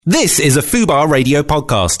This is a Fubar Radio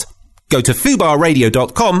podcast. Go to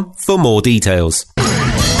fubarradio.com for more details.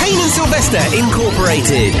 Payne and Sylvester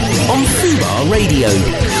Incorporated on Fubar Radio.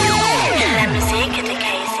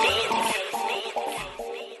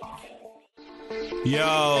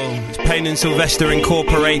 Yo, it's Payne and Sylvester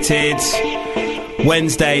Incorporated.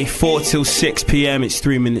 Wednesday, 4 till 6 p.m. It's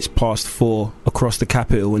 3 minutes past 4 across the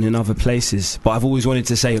capital and in other places. But I've always wanted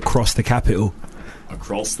to say across the capital.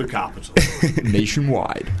 Across the capital.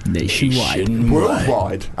 Nationwide.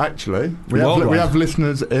 Worldwide. Actually. We have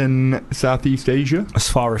listeners in Southeast Asia. As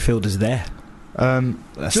far afield as there.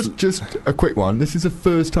 Just a quick one. This is the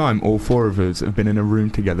first time all four of us have been in a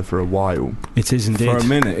room together for a while. It is indeed. For a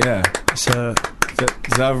minute, yeah. It's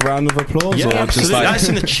Is that a round of applause? yeah, or absolutely. just like, That's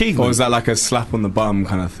an achievement. or is that like a slap on the bum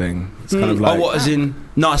kind of thing? It's kind of like... what, as in...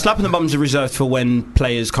 No, a slap on the bums are reserved for when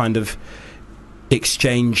players kind of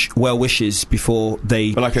exchange well wishes before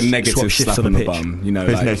they But like a negative swap shifts slap on on the the pitch. bum, you know.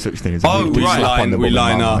 There's like, no such thing as a Oh, mean right. slap on the we bum in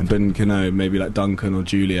line my up mind. and, you know, maybe like Duncan or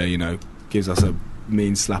Julia, you know, gives us a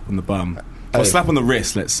mean slap on the bum. Or Hey. slap on the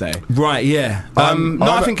wrist, let's say. Right, yeah.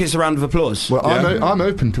 I think it's a round of applause. Well, Yeah. I'm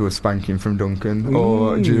open to a spanking from Duncan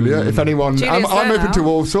or Julia. If anyone, Julia's I'm there open now. to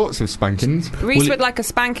all sorts of spankings. Reese Well, would like a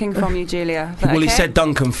spanking from you, Julia. Is that Well, he okay? said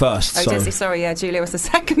Duncan first, Oh, so... does he? Sorry, yeah, Julia was the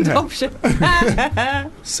second Yeah. option.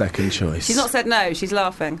 Second choice. She's not said no, she's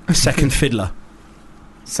laughing. Second fiddler.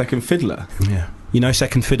 Second fiddler? Yeah. You know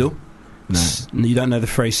second fiddle? No. You don't know the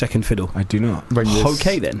phrase second fiddle? I do not. When you're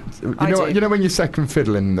Okay, then. I do. You know when you're second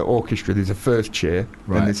fiddle in the orchestra, there's a first cheer,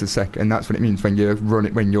 Right. and there's a second, and that's what it means when you run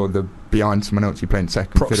it. When you're behind someone else, you're playing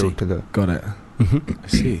second Proxy. fiddle to the. Got it. I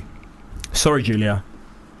see. Sorry, Julia.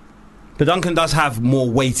 But Duncan does have more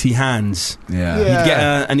weighty hands. Yeah.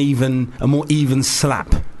 Yeah. You'd get a more even slap.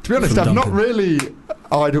 To be honest, From I've not Duncan. really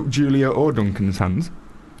eyed up Julia or Duncan's hands.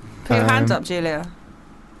 Put your hand Um, up, Julia.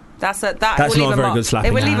 That That's will not leave a very mark. good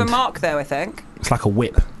slapping It will leave a hand. mark, though, I think. It's like a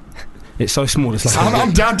whip. It's so small, it's like a I'm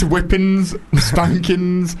whip. down to whippings,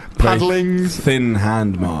 spankings, paddlings, Thin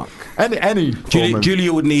hand mark. any form of-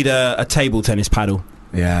 Julia would need a table tennis paddle.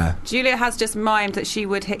 Yeah. Julia has just mimed that she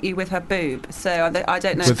would hit you with her boob, so I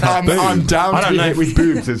don't know With if her that... boob? I'm down I to don't be know hit if- with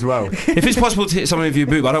boobs as well. If it's possible to hit someone with your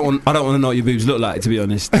boob, I don't want to know what your boobs look like, to be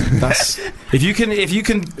honest. That's if you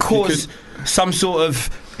can cause some sort of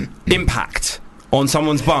impact on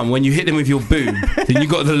someone's bum when you hit them with your boob, then you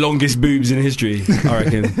got the longest boobs in history, I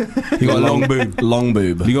reckon. You got a long boob. Long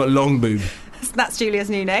boob. You got a long boob. That's Julia's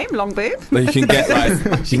new name, Long Boob. But you can get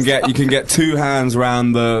like you can get two hands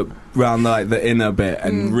round the like the inner bit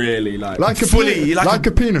and really like Like a Fully, like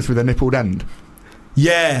a penis with a nippled end,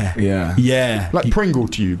 Yeah. yeah. Yeah. like Pringle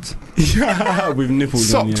tubes, with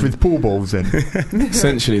nipples on, socked yeah. with pool balls in.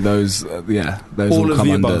 Essentially those those All all of come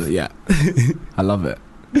the under above. yeah. I love it.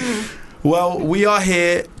 Well, we are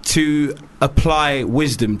here to apply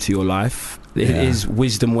wisdom to your life. It Yeah. is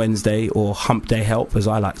Wisdom Wednesday, or Hump Day Help, as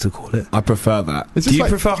I like to call it. I prefer that. Is Do this you like-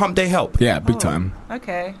 prefer Hump Day Help? Yeah, big Oh. time.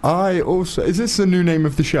 Okay. Is this the new name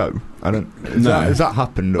of the show? I don't. Has that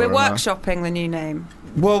happened? We're or am I- workshopping the new name.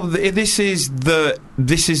 Well, this is the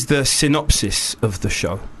synopsis of the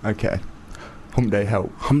show. Okay. Hump Day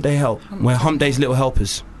Help. Hump Day Help. We're Hump Day's little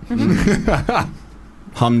helpers.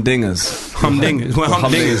 Humdingers. Humdingers. We're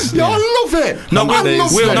humdingers. Yeah, I love it. No,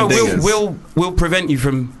 Hump Days. we'll prevent you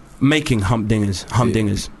from making humdingers.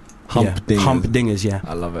 Humdingers. Humpdingers. Humpdingers, yeah.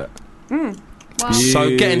 I love it. Wow.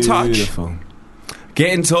 So get in touch. Beautiful.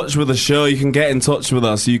 Get in touch with the show. You can get in touch with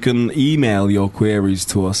us. You can email your queries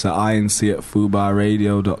to us at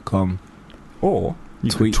inc@fubarradio.com. Or you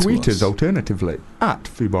Tweet can to tweet us. us alternatively at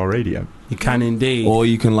Fubar Radio. You can indeed. Or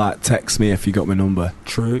you can like text me if you got my number.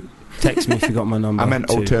 True. Text me if you got my number. I meant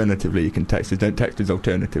too. alternatively. You can text us. Don't text us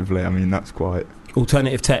alternatively. I mean, that's quite.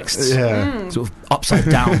 Alternative texts. Yeah. Sort of upside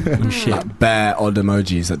down and shit. Like bare odd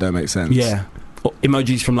emojis that don't make sense. Yeah. Or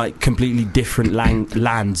emojis from like completely different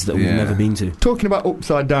lands that we've Yeah. never been to. Talking about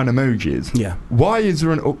upside down emojis. Yeah. Why is there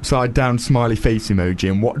an upside down smiley face emoji,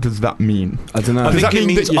 and what does that mean? I don't know. I Does think that it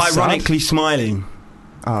mean means that you're sad? ironically smiling.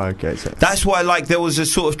 Oh, okay. So That's why, like, there was a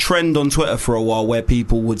sort of trend on Twitter for a while where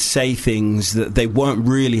people would say things that they weren't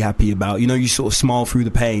really happy about. You know, you sort of smile through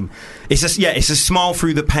the pain. It's a smile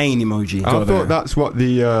through the pain emoji. I thought that's what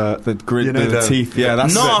the grid, you know, the teeth. Yeah,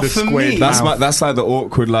 that's No, the for squared me- mouth. that's like the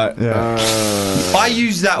awkward like. Yeah. I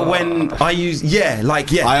use that when I use I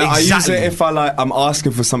exactly. use it if I'm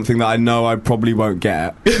asking for something that I know I probably won't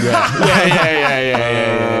get,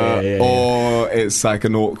 yeah. or it's like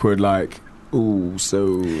an awkward like. Ooh,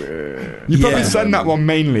 so You probably Yeah. send that one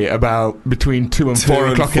mainly about between 2 and 4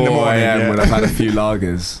 o'clock in the morning. a.m. yeah. when I've had a few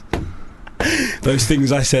lagers. Those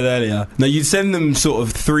things I said earlier. No, you'd send them sort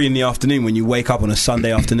of 3 in the afternoon when you wake up on a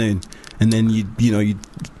Sunday afternoon, and then you'd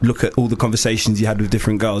look at all the conversations you had with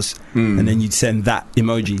different girls, and then you'd send that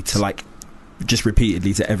emoji to like just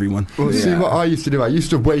repeatedly to everyone. Well, see what I used to do. I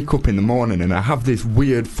used to wake up in the morning and I have this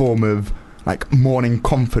weird form of like morning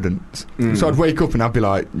confidence. So I'd wake up and I'd be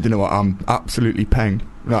like, you know what, I'm absolutely peng.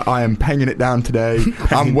 Like, I am penging it down today.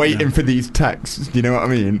 I'm waiting for these texts. Do you know what I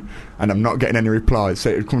mean? And I'm not getting any replies. So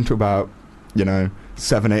it'd come to about,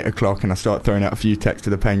 7, 8 o'clock, and I start throwing out a few texts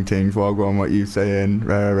to the paintings. Well, go on, what you saying?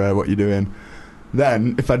 What you doing?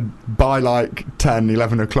 Then, if by like 10,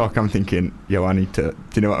 11 o'clock, I'm thinking, yo, I need to, do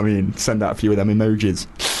you know what I mean? Send out a few of them emojis.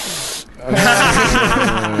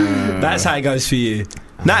 That's how it goes for you.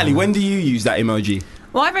 Natalie, when do you use that emoji?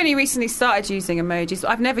 Well, I've only recently started using emojis.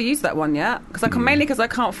 I've never used that one yet mainly because I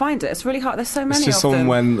can't find it. It's really hard. There's so many. It's just of them.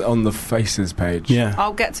 on the faces page. Yeah,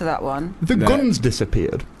 I'll get to that one. The guns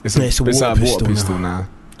disappeared. It's a water pistol now.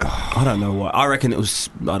 I don't know what. I reckon it was.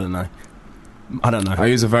 I don't know. I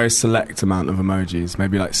use a very select amount of emojis,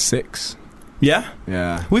 maybe like 6. Yeah.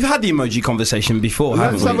 We've had the emoji conversation before,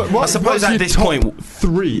 haven't we? I suppose what's at this your point, top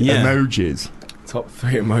 3 emojis. Top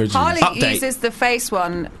 3 emojis. Harley Update. uses the face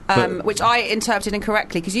one, which I interpreted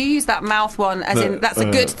incorrectly, because you use that mouth one as in that's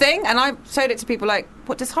a good thing, and I showed it to people like,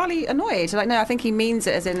 what, does Harley annoyed? Like, no, I think he means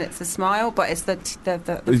it as in it's a smile, but it's the You're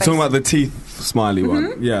face. talking about the teeth smiley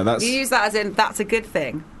one? Yeah, that's. You use that as in that's a good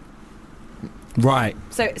thing. right?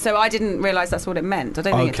 So I didn't realise that's what it meant. I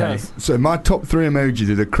don't think it does. So my top 3 emojis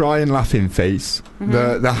are the crying, laughing face,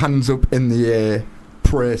 the hands up in the air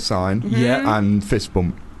prayer sign, and fist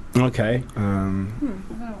bump. Okay.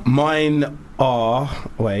 Mine are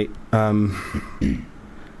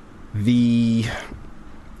the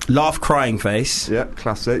laugh crying face. Yeah,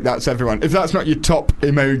 classic. That's everyone. If that's not your top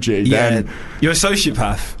emoji, then you're a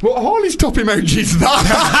sociopath. what Harley's top emoji is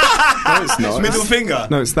that? No, it's not. Middle finger.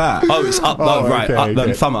 No, it's that. Oh, it's up.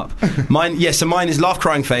 Okay. Thumb up. Mine. Yeah. So mine is laugh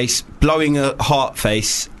crying face, blowing a heart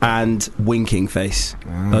face, and winking face.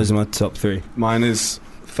 Those are my top 3. Mine is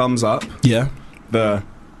thumbs up. Yeah. The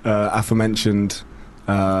aforementioned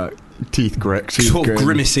Teeth grit. Sort of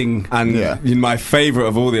grimacing. And my favourite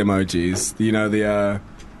of all the emojis, the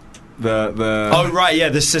oh right, yeah,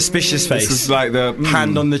 the suspicious face. This is like the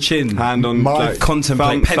hand on the chin, hand on like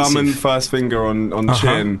contemplate, thumb and first finger on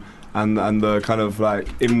chin, and the kind of like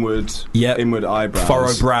inward eyebrows,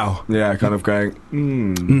 furrow brow. Yeah, kind of going.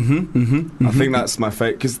 I think that's my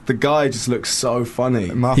favourite because the guy just looks so funny.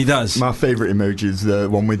 He does. My favourite emoji is the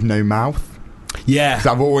one with no mouth. Yeah, because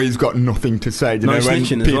I've always got nothing to say. Do you know when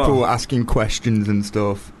people are asking questions and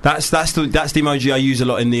stuff? That's the emoji I use a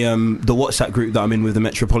lot in the WhatsApp group that I'm in with the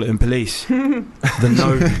Metropolitan Police.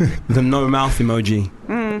 the no mouth emoji.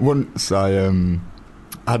 Once I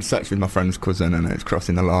had sex with my friend's cousin and it's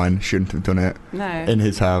crossing the line. Shouldn't have done it in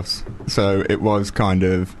his house, so it was kind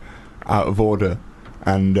of out of order.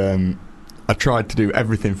 And I tried to do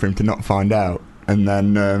everything for him to not find out, and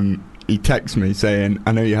then he texts me saying,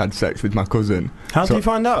 I know you had sex with my cousin. How did you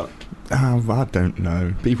find out? I don't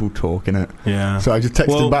know. People talk, innit? Yeah. So I just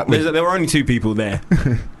texted him back with... There were only 2 people there.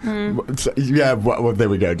 So, yeah, well, there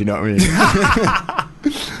we go. Do you know what I mean?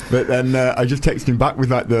 But then I just texted him back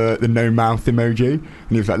with like the no mouth emoji, and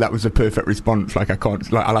he was like, that was a perfect response. Like, I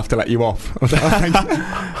can't... Like, I'll have to let you off. I was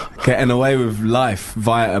like, getting away with life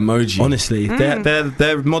via emoji. Honestly,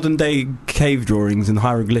 they're modern day cave drawings and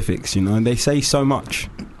hieroglyphics, and they say so much.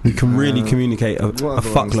 You can really communicate a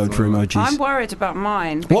fuckload through emojis. I'm worried about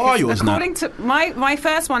mine. What are yours now? According to my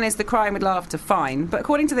first one is the crying with laughter, fine. But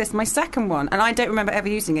according to this, my second one, and I don't remember ever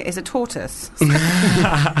using it, is a tortoise.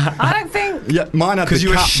 I don't think... Yeah, mine had because you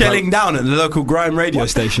were shelling down at the local grime radio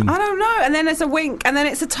station. I don't know. And then there's a wink, and then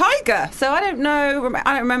it's a tiger. So I don't know.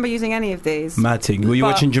 I don't remember using any of these. Mad thing. Were you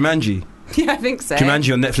watching Jumanji? Yeah, I think so.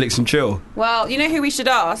 Jumanji on Netflix and chill. Well, you know who we should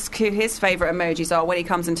ask who his favourite emojis are when he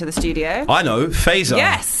comes into the studio? I know, Fazer.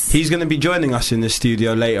 Yes. He's going to be joining us in the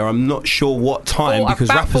studio later. I'm not sure what time because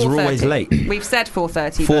rappers are always late. We've said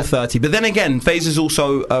 4:30. 4:30. But then again, Fazer's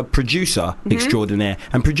also a producer extraordinaire.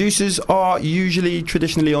 And producers are usually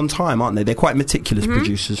traditionally on time, aren't they? They're quite meticulous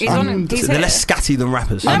producers. They're less scatty than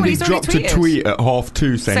rappers. And he dropped a tweet at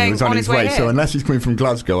 2:30 saying he was on his way. So unless he's coming from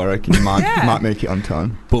Glasgow, I reckon he might make it on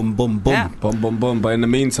time. Boom, boom, boom. Yeah. Boom, boom, boom. But in the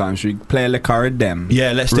meantime, should we play a liquor of them?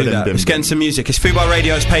 Yeah, let's do that. Let's get in some music. It's Fubar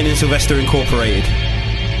Radio's Payne and Sylvester Incorporated.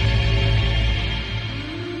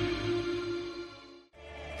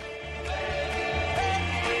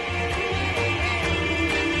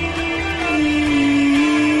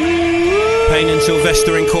 Payne and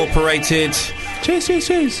Sylvester Incorporated. Cheers, cheers,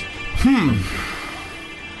 cheers.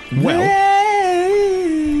 Well.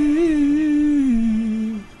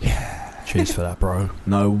 Cheers for that, bro.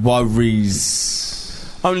 No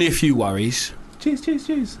worries. Only a few worries. Cheers, cheers,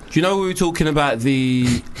 cheers. Do you know we were talking about the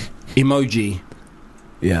emoji?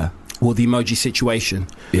 Yeah. Or the emoji situation.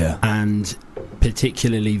 Yeah. And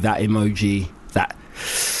particularly that emoji, that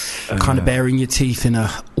kind of baring your teeth in a,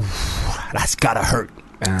 that's gotta hurt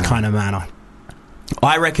kind of manner.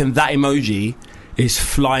 I reckon that emoji is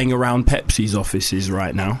flying around Pepsi's offices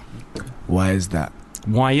right now. Why is that?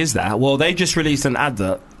 Why is that? Well, they just released an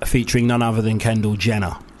advert featuring none other than Kendall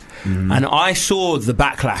Jenner. And I saw the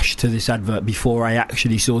backlash to this advert before I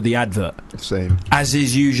actually saw the advert. Same. As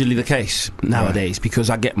is usually the case nowadays,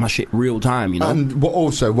 because I get my shit real time, you know? And what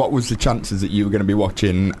was the chances that you were going to be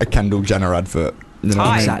watching a Kendall Jenner advert? You know what I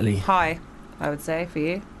mean? Exactly. High, I would say, for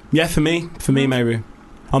you. Yeah, for me, maybe.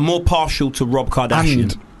 I'm more partial to Rob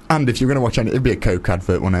Kardashian. And if you're going to watch any, it'd be a Coke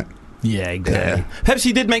advert, wouldn't it? Yeah, exactly.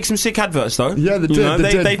 Pepsi did make some sick adverts, though. Yeah, they did. You know,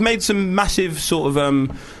 they did. They've made some massive sort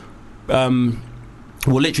of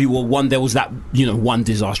there was that, one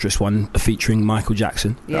disastrous one featuring Michael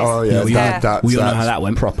Jackson. Yes. Oh yeah, we all know how that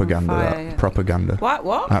went. Propaganda. Fire, yeah. Propaganda.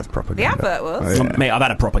 What? That's propaganda. The advert was? Oh, yeah. Mate, I've had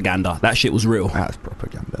a propaganda. That shit was real. That's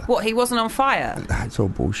propaganda. What, he wasn't on fire? It's all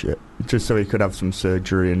bullshit. Just so he could have some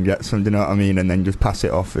surgery and get some, you know what I mean, and then just pass it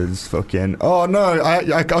off as fucking. Oh no,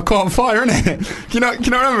 I can't fire, innit? Can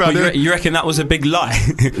you remember? Well, you reckon that was a big lie?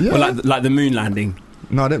 Yeah. Well, like the moon landing.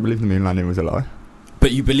 No, I don't believe the moon landing was a lie. But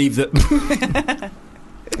you believe that?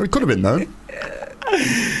 It could have been though.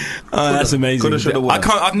 That's amazing. Coulda, shoulda, woulda.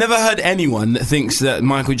 I've never heard anyone that thinks that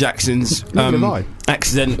Michael Jackson's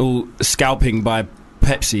accidental scalping by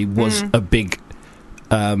Pepsi was a big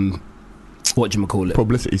whatchamacallit?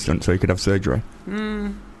 Publicity stunt so he could have surgery.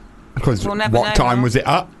 Because We'll never know what time now. was it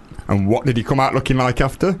at? And what did he come out looking like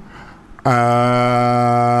after?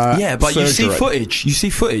 Yeah, but you see surgery.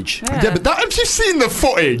 footage. Yeah, but have you seen the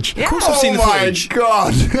footage? Yeah. Of course I've seen the footage.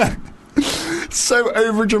 Oh my god. So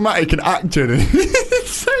over dramatic and acting.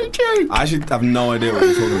 It's so true. I actually have no idea what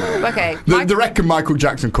you're talking about. Okay. The reckon Michael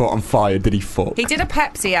Jackson caught on fire, did he fuck? He did a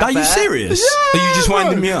Pepsi Are advert. you serious? Yeah, Are you just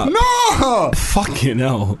winding me up? No! Fucking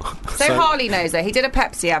hell. So Harley knows that he did a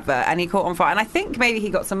Pepsi advert and he caught on fire, and I think maybe he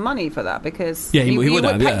got some money for that because Yeah, he would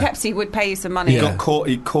have, yeah. Pepsi would pay you some money. He caught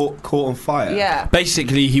on fire. Yeah.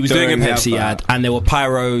 Basically, he was doing a During the Pepsi advert. ad, and there were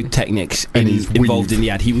pyrotechnics And his involved weave. in the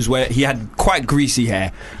ad. He had quite greasy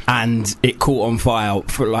hair, and it caught on fire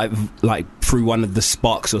for like through one of the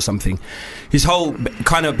sparks or something. His whole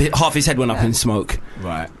half his head went up in smoke,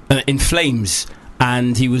 Right. in flames,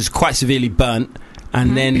 and he was quite severely burnt.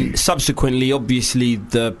 And then subsequently, obviously,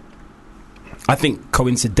 I think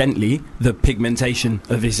coincidentally, the pigmentation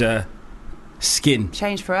of his skin.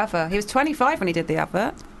 Changed forever. He was 25 when he did the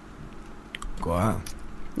advert. Wow.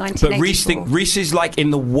 But 1984. Reese is like in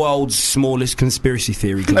the world's smallest conspiracy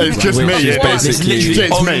theory club. It's just me, There's basically. literally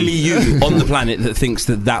It's me. only you on the planet that thinks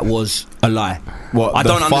that was a lie. What? I The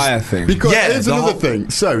don't fire understand. thing. Because Yeah, here's the another whole- thing.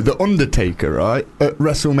 So, The Undertaker, right, at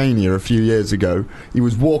WrestleMania a few years ago, he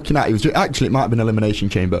was walking out. Actually, it might have been Elimination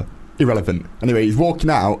Chamber. Irrelevant. Anyway, he's walking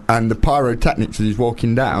out, and the pyrotechnics as he's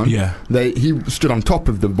walking down, Yeah. he stood on top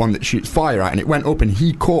of the one that shoots fire out, and it went up, and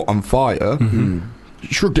he caught on fire,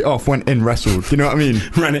 shrugged it off, went in, wrestled. Do you know what I mean?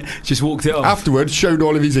 Ran it, just walked it off. Afterwards, showed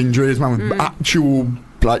all of his injuries, man, with actual,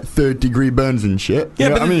 like, third-degree burns and shit. You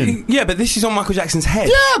know what I mean? But this is on Michael Jackson's head.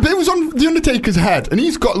 Yeah, but it was on The Undertaker's head, and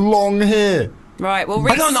he's got long hair. Right, well,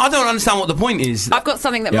 I Reese, don't understand what the point is. I've got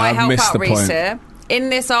something that Yeah, might I've help missed out the Reese point. here. In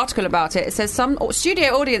this article about it, it says some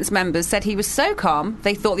studio audience members said he was so calm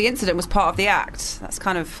they thought the incident was part of the act. That's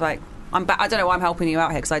kind of like I don't know why I'm helping you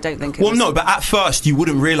out here because I don't think it Well, was. no, but at first you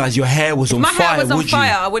wouldn't realise your hair was If on my fire, hair was on would fire,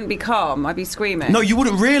 you? I wouldn't be calm. I'd be screaming. No, you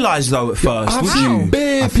wouldn't realise though at first, I've would seen you?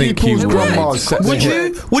 bare I think people's you would. grandmas set Would their hair-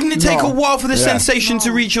 you? Wouldn't it take No. a while for the Yeah. sensation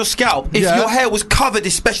to reach your scalp if Yeah. your hair was covered,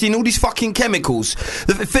 especially in all these fucking chemicals?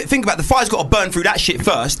 Think about it, the fire's got to burn through that shit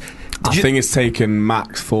first. I think it's taken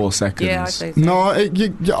max 4 seconds. Yeah, I'd say so. No,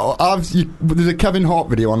 there's a Kevin Hart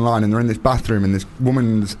video online, and they're in this bathroom, and this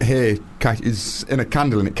woman's hair is in a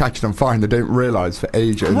candle, and it catches on fire, and they don't realise for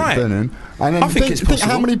ages Right. it's burning. And then I think it's think how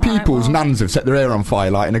possible. many people's Right, well. nans have set their hair on fire,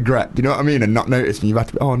 like in a grep. Do you know what I mean? And not noticed, and you've had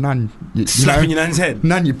to be, oh, nan, Slapping your nan's head.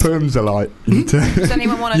 nan, your perms are like. Does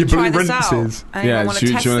anyone want to your try blue this out? rinses. Anyone Yeah, do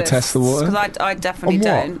you wanna test the water? Because I definitely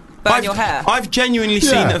On what? don't. Burn your hair. I've genuinely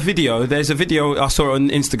seen Yeah. a video. There's a video I saw on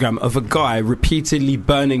Instagram of a guy repeatedly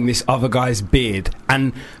burning this other guy's beard,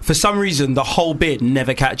 and for some reason the whole beard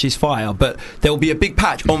never catches fire, but there'll be a big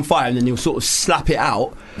patch on fire, and then he'll sort of slap it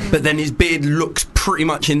out, but then his beard looks pretty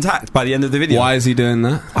much intact by the end of the video. Why is he doing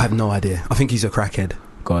that? I have no idea. I think he's a crackhead.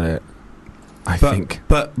 Got it. I think.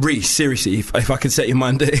 But Reese, seriously, if I could set your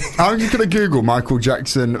mind at I'm just going to Google Michael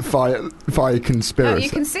Jackson fire Oh, conspiracy.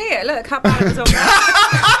 you can see it. Look how bad it was on.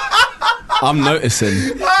 I'm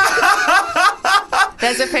noticing.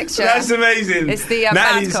 There's a picture. That's amazing. It's the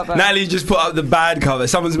bad cover. Natalie just put up the bad cover.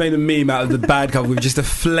 Someone's made a meme out of the bad cover with just a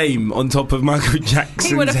flame on top of Michael Jackson's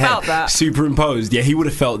He would have head, felt that. Superimposed. Yeah, he would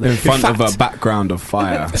have felt that. In front fact, of a background of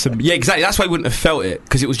fire. yeah, exactly. That's why he wouldn't have felt it,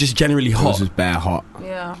 because it was just generally It was hot. just bare hot.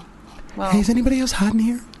 Yeah. Well, Hey, is anybody else hiding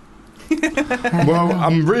here? Well,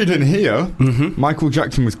 I'm reading here. Mm-hmm. Michael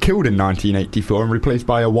Jackson was killed in 1984 and replaced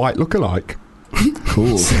by a white lookalike.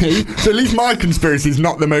 Cool. See? So at least my conspiracy is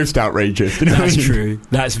not the most outrageous. You know what I That's mean? true.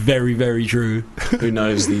 That's very, very true. Who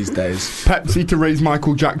knows these days? Pepsi to raise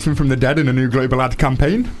Michael Jackson from the dead in a new global ad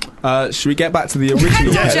campaign. Should we get back to the original?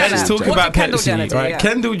 Kendall Yeah, Jenner. let's talk What about did Kendall Pepsi. Jenner do? Right, Yeah.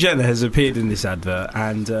 Kendall Jenner has appeared in this advert,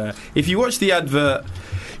 and if you watch the advert,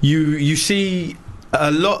 you see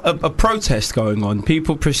a protest going on.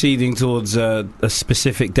 People proceeding towards a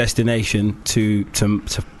specific destination to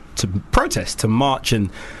protest, to march, and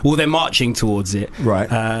they're marching towards it.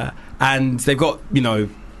 Right. And they've got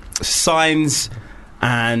signs,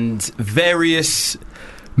 and various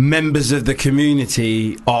members of the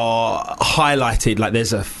community are highlighted. Like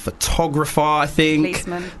there's a photographer, I think.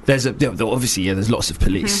 Policeman. There's there's lots of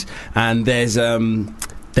police, and there's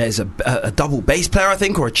a double bass player, I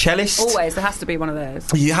think, or a cellist. Always, there has to be one of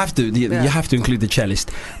those. You have to. You have to include the cellist,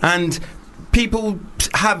 and people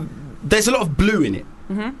have. There's a lot of blue in it.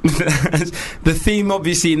 The theme,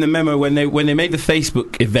 obviously, in the memo when they made the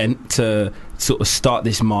Facebook event to sort of start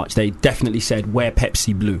this march, they definitely said wear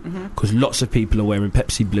Pepsi blue, because lots of people are wearing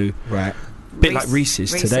Pepsi blue. Right. Bit like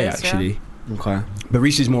Reese's today, Reese's, actually. Okay. But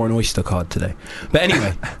Reese's more an Oyster card today. But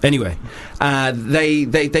anyway,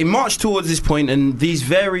 they marched towards this point, and these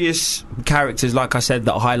various characters, like I said,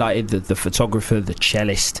 that highlighted the photographer, the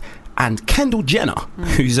cellist, and Kendall Jenner,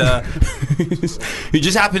 who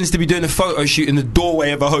just happens to be doing a photo shoot in the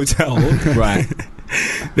doorway of a hotel. Right.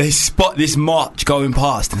 They spot this march going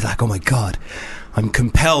past, and it's like, oh my god, I'm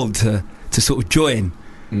compelled to sort of join.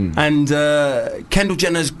 And Kendall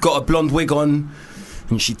Jenner's got a blonde wig on,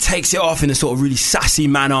 and she takes it off in a sort of really sassy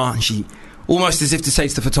manner, and she almost as if to say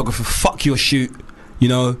to the photographer, fuck your shoot,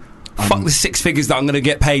 fuck the 6 figures that I'm going to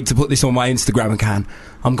get paid to put this on my Instagram account.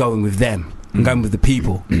 I'm going with them. I'm going with the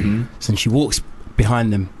people. So she walks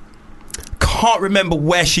behind them. Can't remember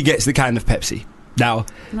where she gets the can of Pepsi now,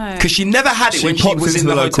 because she never had it when she was in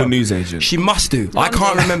the local hotel. newsagent. She must do. I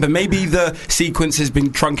can't remember. Maybe the sequence has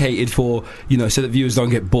been truncated for so that viewers don't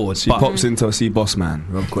get bored. She pops in to see Boss Man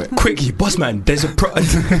real quick. Quickly, boss man, there's a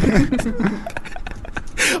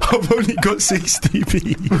I've only got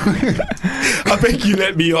 60p. I beg you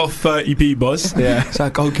let me off 30p, boss. Yeah. It's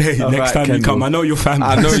like, okay, All next right, time you Kendall. come, I know you're family.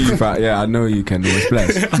 I know you, I know you can always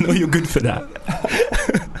bless. I know you're good for that.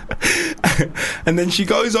 And then she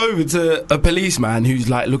goes over to a policeman who's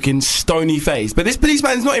like looking stony faced, but this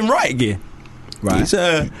policeman's not in riot gear. Right. He's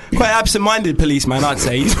a quite absent-minded policeman, I'd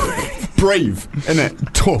say. He's Brave,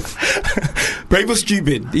 innit? Tough. brave or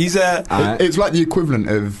stupid. He's It's like the equivalent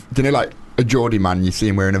of, like a Geordie man you see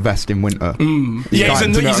him wearing a vest in winter. yeah,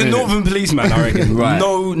 he's a northern policeman, I reckon. Right.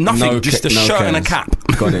 No, nothing, just a shirt and a cap.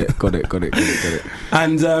 Got it.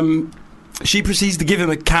 And she proceeds to give him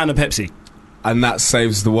a can of Pepsi. And that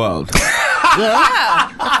saves the world.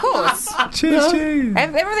 Yeah, of course. Cheers.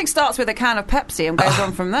 Everything starts with a can of Pepsi and goes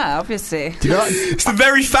on from there, obviously. Do you know, It's the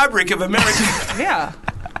very fabric of American. Yeah.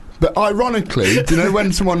 but ironically, do you know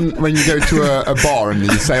when you go to a bar and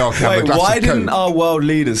you say, "Oh, can I have a Wait, glass why of Coke?" didn't our world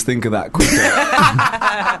leaders think of that quicker?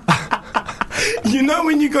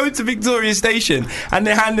 When you go to Victoria Station and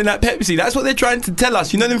they're handing out Pepsi, that's what they're trying to tell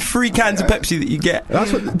us. them 3 cans of Pepsi that you get.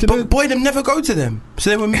 That's what. Do you know, But boy, them never go to them. So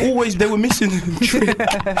they were missing the trick.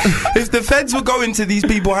 If the feds were going to these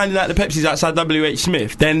people handing out the Pepsis outside WH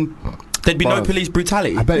Smith, then there'd be no Well, police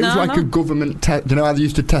brutality. I bet it was No, like no. a government test. Do you know how they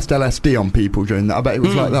used to test LSD on people during that? I bet it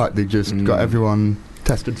was like that. They just got everyone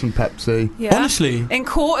tested some Pepsi. Yeah. Honestly. In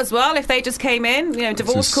court as well, if they just came in,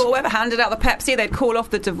 divorce Just- court, whatever, handed out the Pepsi, they'd call off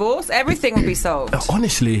the divorce. Everything would be solved.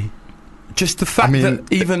 Honestly. Just the fact that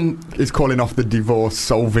even... It's calling off the divorce,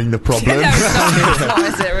 solving the problem. No, it's not,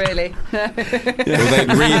 is it really?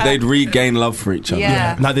 Well, they'd regain love for each other.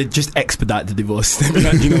 Yeah. No, they'd just expedite the divorce. They'd be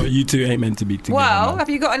like, you know what, you two ain't meant to be together. Well, now. have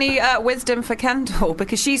you got any wisdom for Kendall?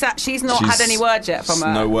 Because she's not had any word yet from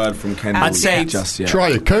her. No word from Kendall I'd say- just yet.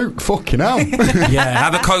 Try a Coke, fucking hell. Yeah,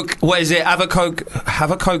 have a Coke. What is it? Have a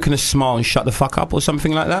Coke and a smile and shut the fuck up, or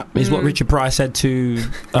something like that. Is what Richard Pryor said to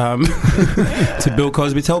to Bill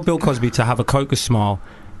Cosby. Tell Bill Cosby to have a Coke, a smile,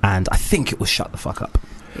 and I think it was shut the fuck up.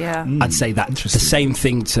 Yeah. I'd say that the same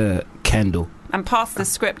thing to Kendall. And pass the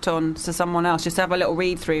script on to someone else. Just have a little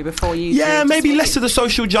read through before you. Yeah, maybe less of the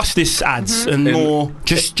social justice ads and more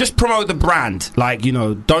just promote the brand. Like, you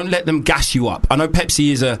know, don't let them gas you up. I know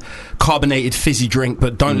Pepsi is a carbonated fizzy drink,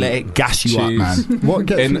 but don't let it gas you up, man. What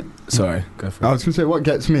gets me, sorry, go for it. I was going to say, what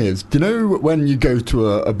gets me is, do you know when you go to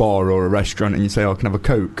a bar or a restaurant and you say, "Oh, I can have a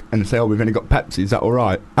Coke," and they say, "Oh, we've only got Pepsi, is that all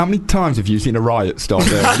right?" How many times have you seen a riot start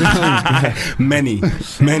there? Many.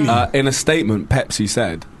 In a statement, Pepsi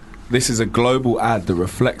said, "This is a global ad that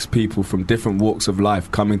reflects people from different walks of life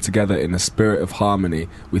coming together in a spirit of harmony.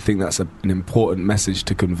 We think that's an important message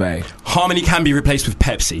to convey." Harmony can be replaced with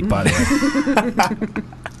Pepsi, by the way.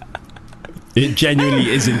 It genuinely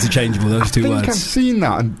is interchangeable, those two I think words. I've seen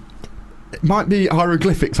that, and it might be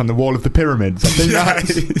hieroglyphics on the wall of the pyramids. I think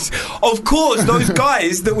that's... Of course, those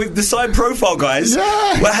guys that with the side profile guys,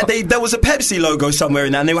 there was a Pepsi logo somewhere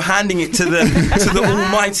in that, and they were handing it to the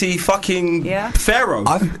almighty fucking pharaoh.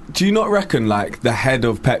 Do you not reckon, like, the head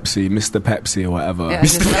of Pepsi, Mr. Pepsi or whatever,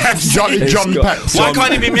 Mr. Pepsi, John Pepsi? Why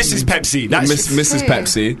can't it be Mrs. Pepsi? That's Mrs.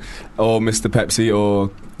 Pepsi or Mr. Pepsi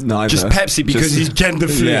or neither? Just Pepsi because he's gender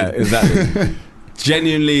fluid. Yeah, exactly.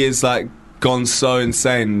 Genuinely is like gone so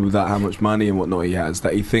insane with that, how much money and whatnot he has,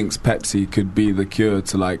 that he thinks Pepsi could be the cure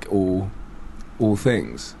to like all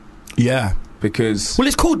things. Yeah, because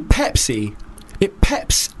it's called Pepsi. It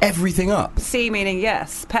peps everything up. C meaning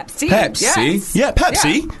yes. Pepsi. Pepsi. Yes. Yeah,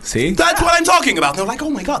 Pepsi. Yeah. See, that's what I'm talking about. They're like, "Oh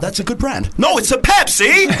my god, that's a good brand." No, it's a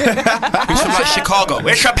Pepsi. It's from like Chicago.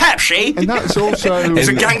 It's a Pepsi. And that's also... It's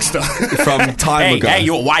a gangster from time ago. Hey,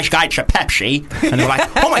 you a white guy, it's a Pepsi. And they're like,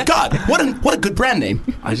 "Oh my god, what a good brand name."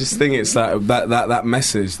 I just think it's that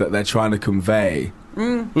message that they're trying to convey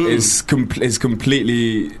is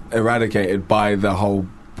completely eradicated by the whole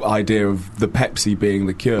idea of the Pepsi being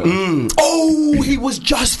the cure. Oh, he was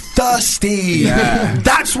just thirsty. Yeah.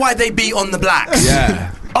 That's why they beat on the blacks.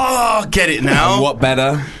 Yeah. Oh, get it now. And what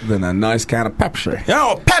better than a nice can of Pepsi?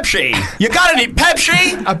 Oh, Pepsi. You got any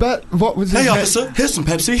Pepsi? I bet, what was Hey, his officer, here's some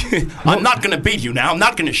Pepsi. I'm not going to beat you now. I'm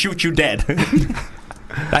not going to shoot you dead.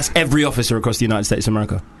 That's every officer across the United States of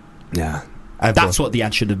America. Yeah. That's what the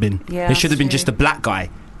ad should have been. Yeah, it should have been true. just a black guy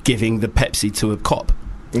giving the Pepsi to a cop.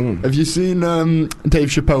 Have you seen Dave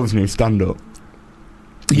Chappelle's new stand-up?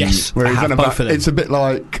 Yes, Where I he's have on both about, of them. it's a bit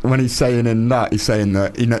like when he's saying he's saying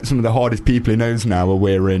that some of the hardest people he knows now are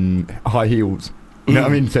wearing high heels. You know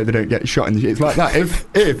what I mean? So they don't get shot in the... It's like that.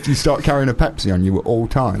 If you start carrying a Pepsi on you at all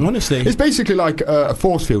time. Honestly. It's basically like a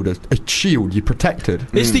force field, a shield. You're protected.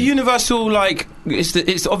 It's the universal, like,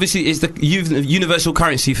 it's obviously the universal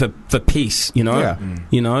currency for peace, you know? Yeah.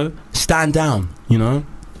 You know? Stand down, you know?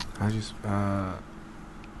 I just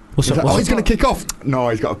What's up? He's going to kick off. No,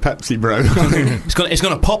 he's got a Pepsi, bro. It's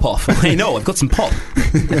gonna pop off. Hey, no, I've got some pop.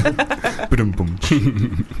 Ba-dum-bum.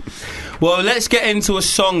 Well, let's get into a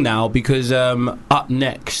song now, because up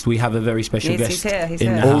next we have a very special guest. He's here. He's in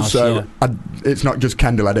here. the house, Also, yeah. it's not just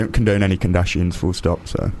Kendall. I don't condone any Kardashians, full stop.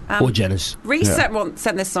 So Or Jenner's. Reese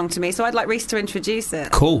sent this song to me, so I'd like Reese to introduce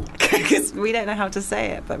it. Cool. Because we don't know how to say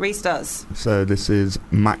it, but Reese does. this is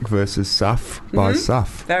Mac versus Saf by Saf.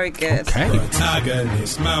 Very good. Okay.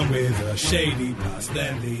 Protagonist, man with a shady past,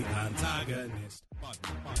 then the antagonist.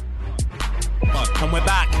 And we're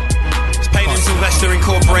back. It's Payne and Sylvester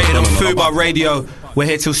Incorporated on Fubar Radio. We're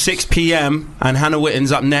here till 6 p.m. and Hannah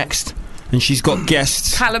Witten's up next, and she's got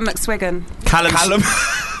guests. Callum McSwiggan. Callum.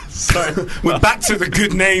 Sorry, we're back to the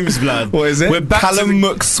good names, blood. What is it? We're back Callum to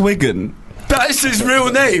McSwiggan. That's his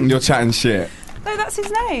real name. You're chatting shit. No, that's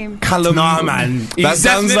his name. Callum. Nah, man. That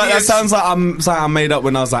sounds like I made up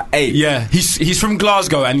when I was like 8. Yeah, he's from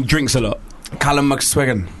Glasgow and he drinks a lot. Callum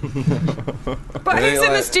McSwiggan. But who's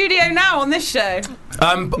in the studio now on this show?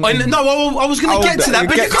 I was going to get to that,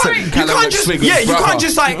 but you can't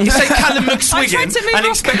just say Callum McSwiggan and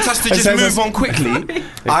expect us to just move on quickly.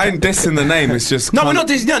 I ain't dissing the name. It's just No, we're not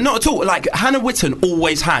dissing. No, not at all. Like Hannah Witten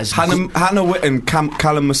always has. Hannah Witten,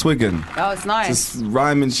 Callum McSwiggan. Oh, it's nice. Just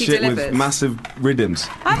rhyming She shit delivers. with massive rhythms.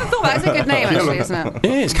 I haven't thought that. It's a good name, actually, isn't it?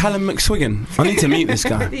 Yeah, it's Callum McSwiggan. I need to meet this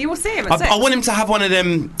guy. You will see him at 6. I want him to have one of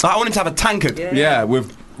them. I want him to have a tankard. Yeah,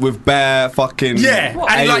 with bare fucking Yeah,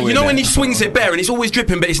 What? and ale like you in know it. when he swings it bare and it's always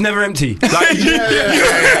dripping, but it's never empty. Like,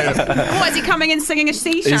 What, is he coming in singing a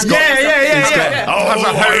sea shanty? yeah.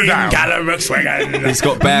 got- Callum McSwiggan. He's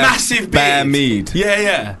got bare Massive bare beard. mead.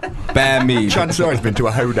 Yeah. Bare mead. Chances are he's been to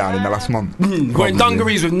a hoedown in the last month. Wearing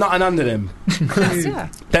dungarees with nothing under them. Yeah.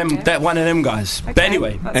 They're one of them guys. But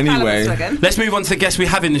anyway, That's Anyway. Callum McSwiggan. let's move on to the guest we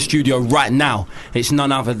have in the studio right now. It's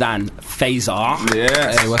none other than Faisal.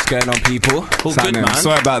 Yeah. Hey, what's going on, people? All good, man.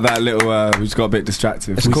 Sorry about about that little. We just got a bit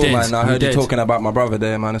distracted. It's cool, man. I heard you talking about my brother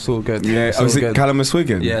there, man. It's all good. Yeah, was it Callum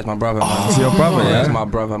McSwiggan? Yeah, it's my brother. Oh, it's your brother, yeah? It's my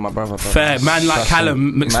brother. Fair, man like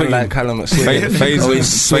Callum McSwiggan. Man like Callum McSwiggan.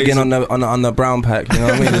 Always swigging on the brown pack, you know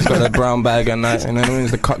what I mean? He's got the brown bag and that, you know what I mean?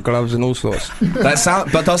 He's the cut gloves and all sorts.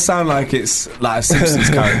 That does sound like it's like a Simpsons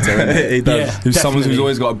character, isn't it? He does. Yeah, someone who's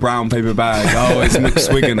always got a brown paper bag. Oh, it's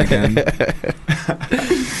McSwiggan again.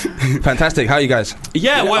 Fantastic. How are you guys?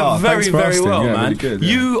 Yeah, we're very, very well, man. Really good,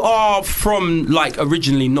 You are from, like,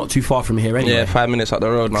 originally not too far from here anyway. Yeah, 5 minutes up the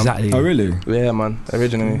road, man. Exactly. Oh, really? Yeah, man.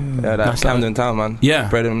 Originally. Yeah, that's Camden Town, man. Yeah.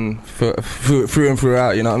 Bred him through and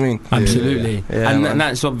throughout, you know what I mean? Absolutely. Yeah, and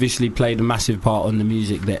that's obviously played a massive part on the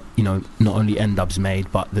music that, you know, not only N-Dub's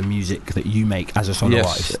made, but the music that you make as a solo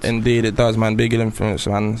artist. Yes, indeed it does, man. Big influence,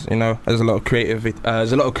 man. You know, there's a lot of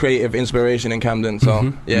creative inspiration in Camden,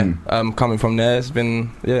 so coming from there, it's been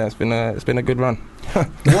a good run.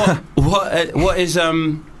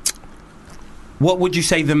 What would you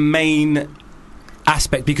say the main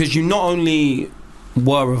aspect, because you not only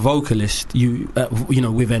were a vocalist, you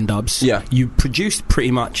know, with N-Dubs, you produced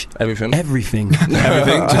pretty much everything.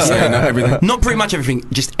 Just saying everything. Not pretty much everything,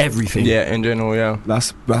 just everything. Yeah, in general, yeah.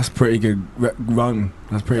 That's pretty good run.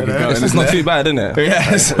 That's pretty good going. It's not too bad, isn't it?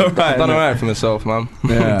 Yeah, it's alright. I've done alright for myself, man.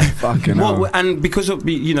 Yeah, fucking hell. And because of,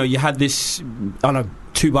 you know, you had this, I don't know,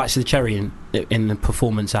 2 bites of the cherry in the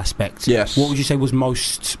performance aspect. Yes. What would you say was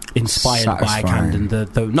most inspired by Satisfying.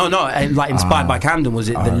 Camden? Like inspired by Camden. Was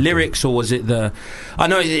it the lyrics, or was it the? I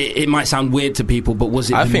know it might sound weird to people, but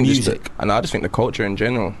was it the music? I just think the culture in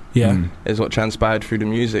general. Yeah. Is what transpired through the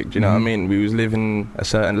music. Do you know what I mean? We was living a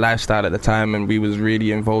certain lifestyle at the time, and we was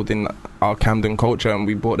really involved in our Camden culture, and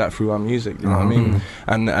we brought that through our music. You know what I mean?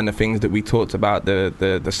 And the things that we talked about,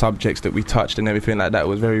 the subjects that we touched, and everything like that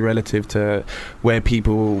was very relative to where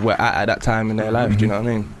people were at that time in their life. Do you know what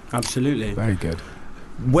I mean? Absolutely. Very good.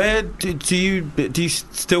 Where do you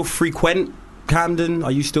still frequent Camden?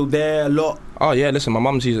 Are you still there a lot? Oh yeah, listen, my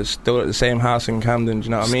mum's still at the same house in Camden. Do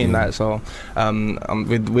you know what I mean? Like, so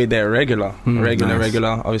we're there regular.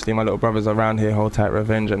 Obviously, my little brothers are around here, Hold Tight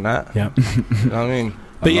Revenge and that. Yeah. You know what I mean?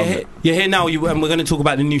 But you're here now, and we're going to talk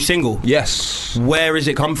about the new single. Yes. Where has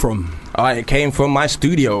it come from? It came from my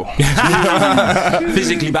studio.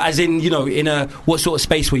 Physically, but as in, you know, what sort of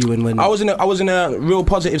space were you in when? I was in a real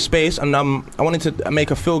positive space, and I wanted to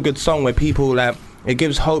make a feel good song where people, like, it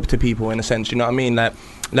gives hope to people in a sense. You know what I mean? Like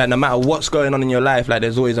no matter what's going on in your life, like,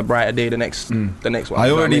 there's always a brighter day the next one.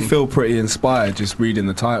 I already feel pretty inspired just reading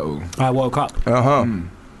the title. I woke up.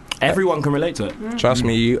 Everyone can relate to it. Trust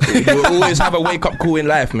me, you always have a wake-up call in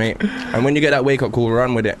life, mate. And when you get that wake-up call,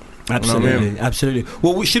 run with it. Absolutely, you know what I mean? absolutely.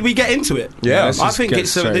 Well, should we get into it? Yeah, I think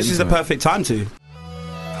this is the perfect time to.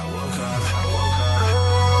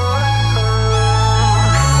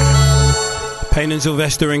 Payne and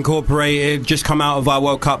Sylvester Incorporated just come out of I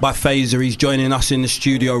Woke Up by Phaser. He's joining us in the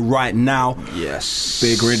studio right now. Yes.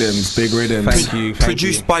 Big rhythms. Thank you.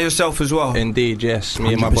 Produced by yourself as well. Indeed, yes.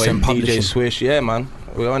 Me and my boy DJ Swish. Yeah, man.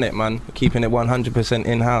 We're on it, man. Keeping it 100%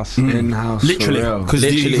 in-house. In-house. Literally. Because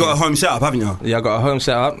you got a home setup, haven't you? Yeah, I got a home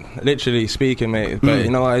setup. Literally speaking, mate. But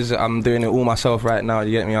you know what? I'm doing it all myself right now.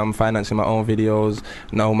 You get me? I'm financing my own videos,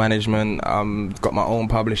 no management. Got my own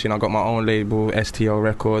publishing. I got my own label, STO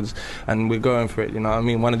Records. And we're going for it, you know what I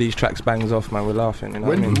mean? One of these tracks bangs off, man. We're laughing, you know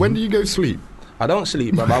what I mean? When do you go sleep? I don't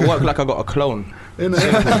sleep, bro. I work like I got a clone.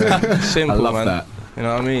 Simple, I love man. that. You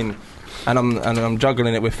know what I mean? And I'm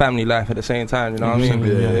juggling it with family life at the same time. You know what I mean?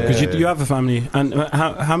 Because you have a family, and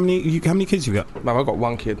how many kids you got? Man, I got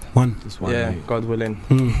one kid. One. Just one. Yeah, God willing.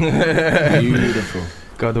 Beautiful.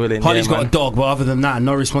 God willing. Harley's got a dog, but other than that,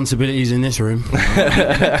 no responsibilities in this room.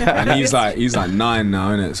 And he's like 9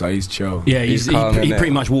 now, isn't it? So he's chill. Yeah, he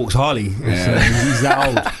pretty much walks Harley. Yeah. He's that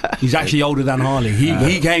old. He's actually older than Harley.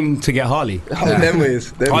 He came to get Harley.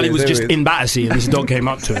 Harley was just in Battersea, and this dog came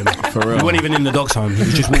up to him. For real. He wasn't even in the dog's home. He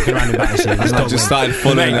was just walking around in Battersea. And I just started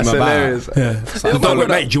following him about. Yeah. The dog went,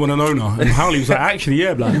 mate, do you want an owner? And Harley was like, actually,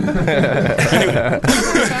 yeah, blood. Anyway,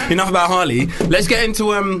 enough about Harley. Let's get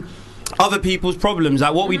into other people's problems.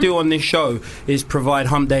 Like, what we do on this show is provide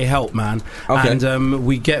hump day help, man. Okay. And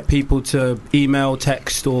we get people to email,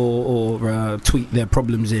 text, or tweet their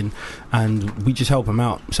problems in, and we just help them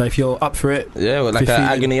out. So if you're up for it, yeah, well, like an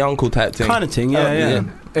agony uncle type thing, kind of thing. Yeah.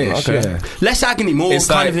 Okay. Yeah. Less agony, more it's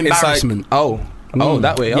kind of embarrassment.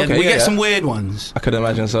 That way. Okay, we get some weird ones. I could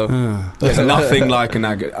imagine so. There's nothing like an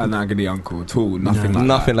agony uncle at all. Nothing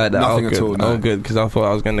like that. Nothing at all. Oh, good, because I thought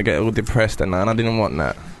I was going to get all depressed and I didn't want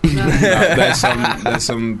that. There's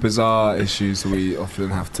some bizarre issues that we often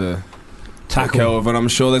have to tackle care of, and I'm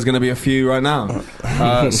sure there's going to be a few right now.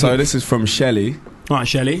 So this is from Shelley. Right,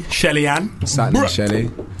 Shelley Ann. Sat there, Shelley.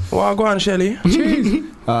 Well, go on, Shelley.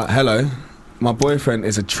 Hello. My boyfriend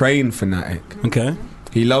is a train fanatic. Okay.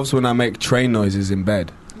 He loves when I make train noises in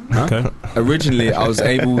bed. Okay. Originally, I was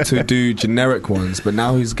able to do generic ones, but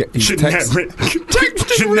now he's generic like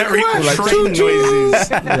train noises.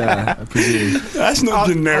 Yeah, I presume. That's not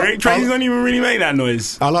generic. Trains don't even really make that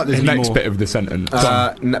noise. I like this anymore. next bit of the sentence.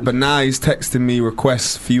 But now he's texting me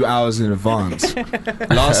requests a few hours in advance.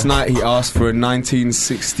 Last night he asked for a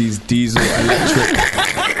 1960s diesel electric.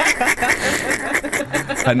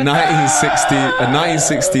 A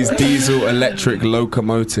 1960s diesel electric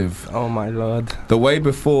locomotive. Oh my lord. The way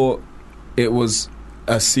before it was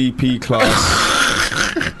a CP class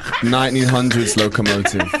 1900s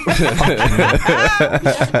locomotive.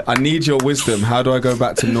 I need your wisdom. How do I go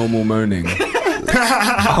back to normal moaning?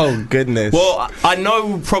 Oh goodness. Well, I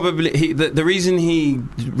know probably the reason he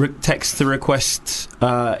texts the request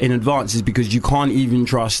in advance is because you can't even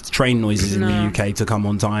trust train noises in the UK to come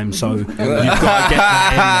on time. So you've got to get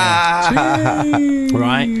that in there,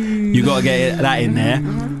 right? You've got to get that in there.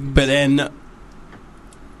 But then,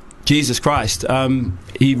 Jesus Christ,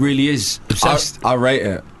 he really is obsessed. I rate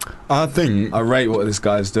it. I rate what this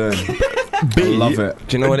guy's doing. I love it.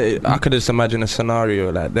 Do you know what I could just imagine a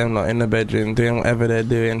scenario like them not in the bedroom doing whatever they're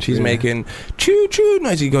doing. She's making choo choo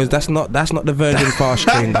noise. He goes, that's not the Virgin Fast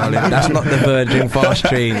train, darling. That's not the Virgin Fast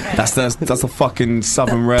train. That's a fucking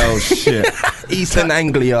Southern Rail shit. Eastern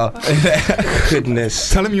Anglia. Goodness.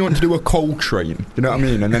 Tell him you want to do a coal train. You know what I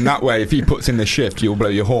mean? And then that way, if he puts in the shift, you'll blow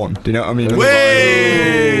your horn. Do you know what I mean?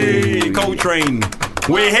 Way coal train.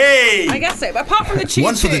 Hey! I guess so. But apart from the choo-choo,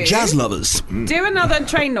 one for the jazz lovers. Do another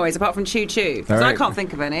train noise apart from choo-choo, because I can't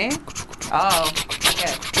think of any. Oh,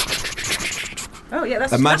 okay. Oh yeah,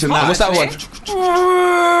 that's imagine that's that. Hot, what's that one?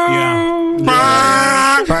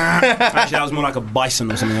 Actually, that was more like a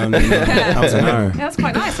bison or something. That's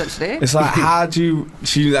quite nice, actually. It's like, how do you?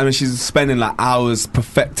 She's spending like hours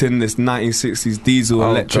perfecting this 1960s diesel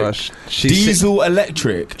electric. Gosh. Diesel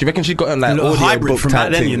electric. Do you reckon she's got like a audio hybrid book from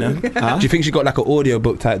type back then? thing? You know? Huh? Do you think she got like an audio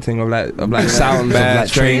book type thing of like sounds of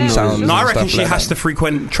like train sounds? No, I reckon stuff she like has to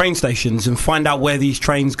frequent train stations and find out where these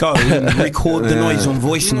trains go and record the noise on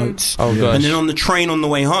voice notes. Oh gosh. And then on the train on the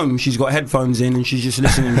way home, she's got headphones in and she's just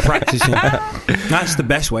listening and practicing. That's the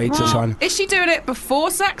best way to sign. Is she doing it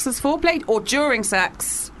before sex as foreplay or during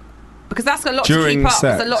sex? Because that's a lot During to keep up.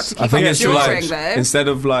 sex. It's a lot to keep I think up it's during, like, though. instead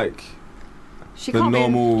of like She the can't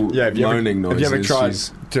normal moaning noises. Have you ever tried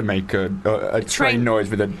to make a train noise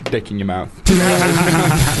with a dick in your mouth? I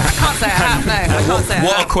can't say I have, no. I can't say I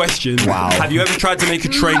What have. a question. Wow. Have you ever tried to make a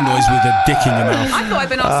train noise with a dick in your mouth? I thought I'd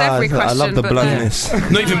been asked every question. I love the but bluntness.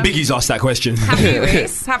 Not even Biggie's asked that question. Have you,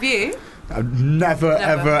 Reese? Have you? I've never,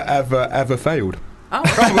 ever failed. Oh.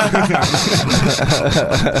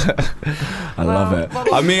 I love it.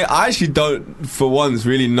 I mean, I actually don't, for once,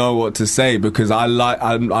 really know what to say because I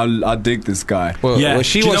dig this guy. Well, Yeah.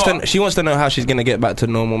 she Do you wants know to. She wants to know how she's gonna get back to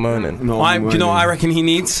normal moaning. Do you know what I reckon he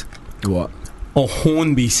needs? What? A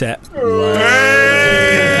Hornby set.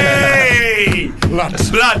 Blood.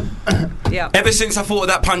 Yeah. Ever since I thought of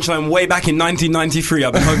that punchline way back in 1993,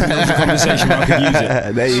 I've been hoping there was a conversation where I could use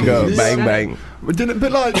it. There you go. Bang bang.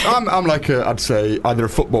 But like, I'm like I'd say either a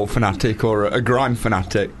football fanatic or a grime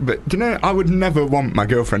fanatic. But do you know, I would never want my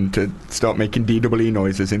girlfriend to start making DEE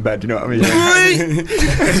noises in bed. Do you know what I mean?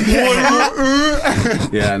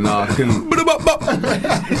 Yeah, no, I couldn't.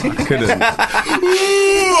 I couldn't.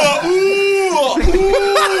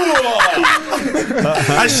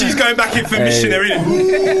 As she's going back in for missionary.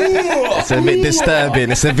 It's a bit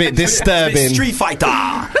disturbing. It's a bit disturbing. Street Fighter.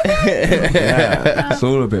 Yeah, it's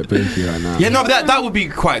all a bit booky right now. Yeah, no, but that would be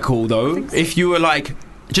quite cool though. If you were like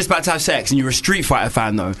just about to have sex and you were a Street Fighter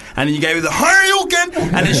fan though, and then you gave her the Hadouken,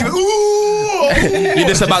 and then she went, ooh, You're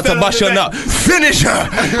just about to bust your nut. Finish her.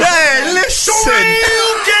 Hey, listen.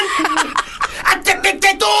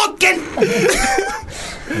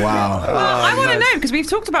 Wow. Well, I want to know because we've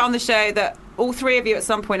talked about on the show that all three of you at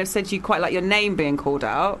some point have said you quite like your name being called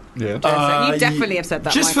out. Yeah. You definitely have said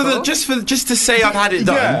that. Just Michael. just to say I've had it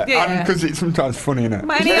done. Yeah. Because it's sometimes funny, innit?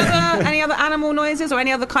 But any other animal noises or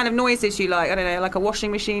any other kind of noises you like? I don't know, like a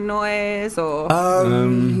washing machine noise or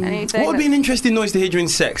anything. What would be an interesting noise to hear during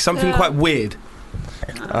sex? Something quite weird.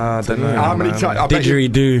 I don't know. How many times? I bet you-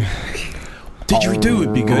 Didgeridoo. Didgeridoo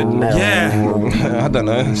would be good. Yeah. I don't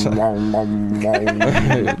know. That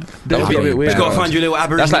would be a bit weird. You've got to find your little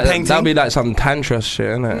Aboriginal painting. That'd be like some tantra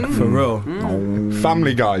shit, innit? For real.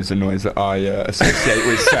 Family Guy's a noise that I associate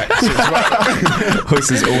with sex as well. Voice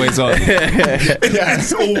is always on. Yeah,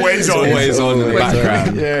 it's always on. Always on in the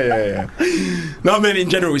background. Yeah. No, I mean in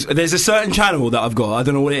general. There's a certain channel that I've got. I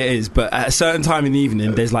don't know what it is, but at a certain time in the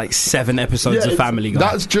evening, there's like 7 episodes of Family Guy.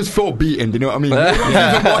 That's just for beating. Do you know what I mean? You're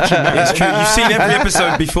not even watching that. It's true. You've seen every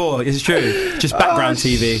episode before. It's true. Just background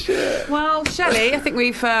TV. Well, Shelley, I think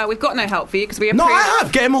we've got no help for you because we have. No, I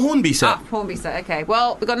have. Get him a Hornby set. Hornby set. Okay.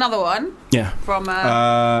 Well, we've got another one. Yeah. From.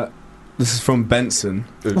 This is from Benson.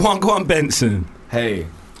 Go on, Benson. Hey.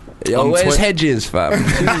 Yo, where's Hedges, fam?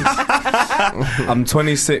 I'm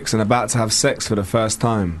 26 and about to have sex for the first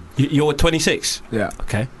time. You're 26? Yeah.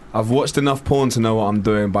 Okay. I've watched enough porn to know what I'm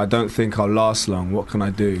doing, but I don't think I'll last long. What can I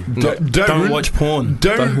do? Don't watch porn.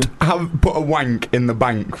 Don't put a wank in the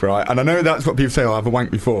bank, right? And I know that's what people say, I'll have a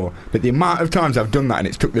wank before, but the amount of times I've done that and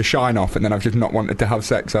it's took the shine off and then I've just not wanted to have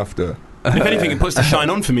sex after. If anything, it puts the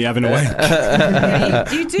shine on for me having a wank.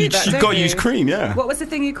 You do that, You've got to use cream, yeah. What was the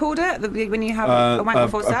thing you called it when you have a wank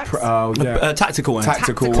before sex? A tactical wank.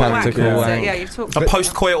 Tactical wank. Yeah, you've talked a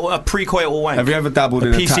post-coital, a pre-coital wank. Have you ever dabbled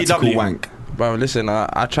in a tactical wank? Bro, listen,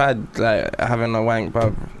 I tried like having a wank,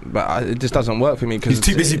 but it just doesn't work for me because he's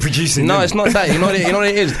too busy producing. No, it's not that. You know what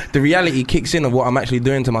it is. The reality kicks in of what I'm actually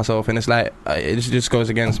doing to myself, and it's like it just goes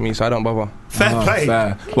against me, so I don't bother. Fair play.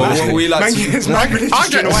 Well, what we like to do. I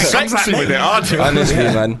get sexy with it, aren't you? Honestly,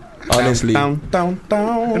 man. Honestly, down.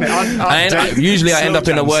 Usually I end up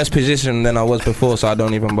in a worse position than I was before, so I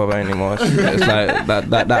don't even bother anymore. It's like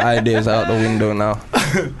that idea is out the window now.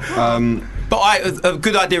 But a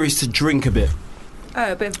good idea is to drink a bit.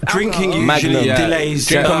 Oh, a bit of drinking alcohol. usually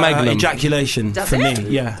delays ejaculation for me.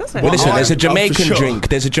 Yeah. Does it? Well, listen, there's a Jamaican drink.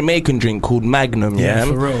 There's a Jamaican drink called Magnum. Yeah,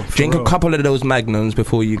 for real. Drink a couple of those Magnums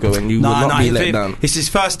before you go, and you will not be let down. It's his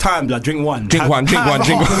first time, blood. Drink one. Drink one.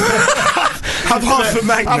 Have half a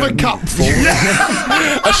Magnum. Have a cupful.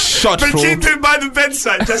 A shot but full. keep it by the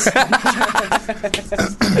bedside. Just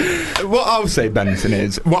What I'll say, Benson,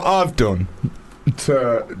 is what I've done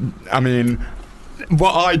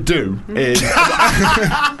what I do is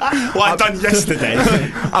what I've done yesterday.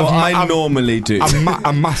 I normally do.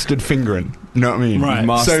 I'm mastered fingering. You know what I mean?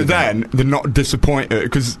 Right. So then they're not disappointed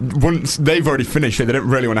because once they've already finished it, they don't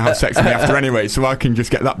really want to have sex with me after anyway. So I can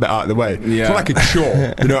just get that bit out of the way. Yeah. It's like a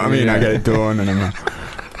chore. You know what I mean? Yeah. I get it done, and I'm like,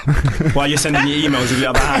 While you're sending your emails with the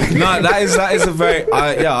other hand. No, that is a very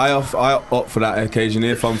I opt for that occasionally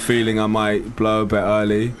if I'm feeling I might blow a bit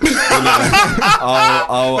early.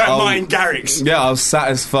 I'll mine Garrick's. Yeah, I'll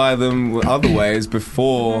satisfy them with other ways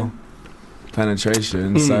before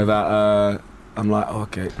penetration, so that I'm like,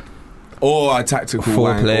 okay. Or I tactical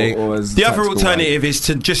Foreplay. wank. Or as The other tactical alternative is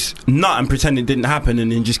to just nut and pretend it didn't happen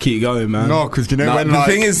and then just keep going, man. no, because you know wank. when The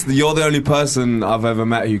thing is, you're the only person I've ever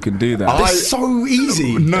met who can do that. It's so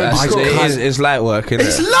easy. It's light work, isn't it?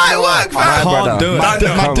 It's light work, man. I can't do it.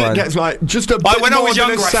 My dick gets like just a bit When I more was than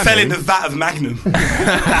younger, a I fell in semi. the vat of Magnum.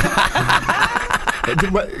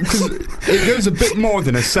 Because it goes a bit more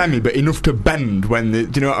than a semi, but enough to bend when do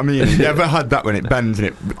you know what I mean? You ever had that when it bends and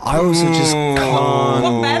it? I also just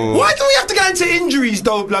can't. Why do we have to get into injuries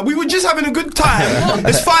though? Like we were just having a good time.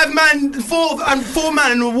 There's four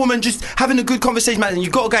man and a woman just having a good conversation, man, and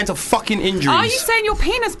you've got to go into fucking injuries. Are you saying your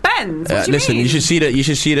penis bends? What do you Listen, mean? you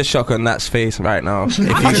should see the shock on that face right now. If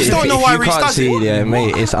I just don't know why you Reece can't does see it. it, yeah,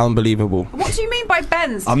 mate, it's unbelievable. What do you mean by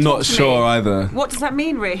bends? I'm Talk not to sure me. either. What does that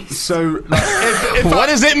mean, Reece? So like, if What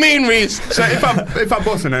does it mean, Reece? So if I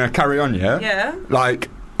bust and I carry on, Yeah. like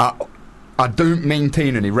I don't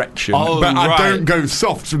maintain an erection, Oh, but I right. don't go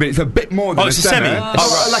soft. So it's a bit more than Oh, it's a semi. semi.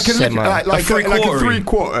 Oh, Like a Semi. like A three-quarter.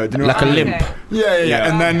 3/4. Do you know Like what a I mean? limp. Yeah. Yeah.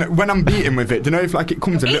 And then when I'm beating with it, do you know if like it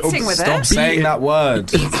comes a little? Eating with it? Stop saying that word.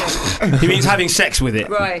 He means having sex with it.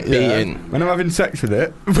 Right. Beating. When I'm having sex with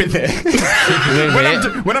it,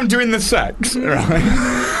 when I'm doing the sex, Mm.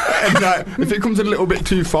 right? And if it comes a little bit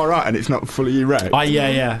too far out and it's not fully erect,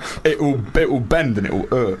 Yeah. it will bend and it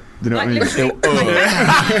will Do you know Like what I mean?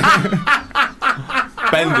 literally-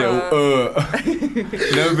 Bend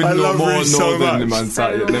it. Never been love more Reece so northern in much. my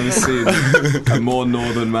sight. You've never seen a more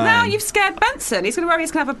northern man. Now you've scared Benson. He's going to worry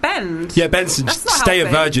he's going to have a bend. Yeah, Benson, That's not stay a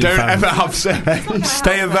healthy. virgin. Don't fam. ever have sex.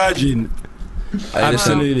 Stay a virgin.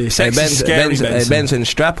 Absolutely. Sex is scary, Benson. Benson,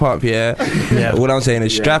 strap up, yeah. Yeah. What I'm saying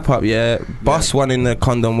is strap up, yeah. Bust one in the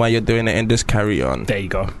condom while you're doing it and just carry on. There you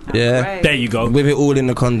go. Yeah. Great. There you go. With it all in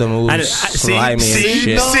the condom, all And slimy and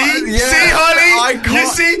shit. See, Holly? You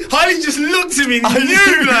see? Holly just looked at me and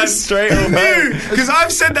knew, man. Straight up. Knew. Because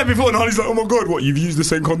I've said that before and Holly's like, oh my God, what, you've used the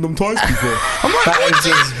same condom twice before? I'm like, That is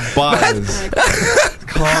just buzz.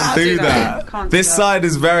 Can't do that. Can't do This that. side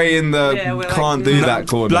is very in the Yeah, we're can't like, do no. that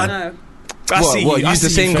corner. Blood. No. I see you. I Use the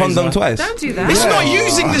see same you, condom Fraser. twice? Don't do that. It's not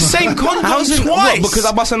using the same condom How's it twice. what? Because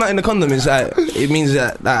I bust a nut in the condom is that it means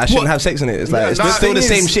that I shouldn't have sex in it. It's like Yeah, it's that still the thing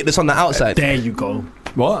same is- shit that's on the outside. There you go.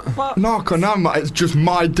 What? Narc on Nama, it's just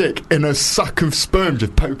my dick in a sack of sperm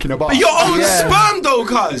just poking about. Your own sperm, though,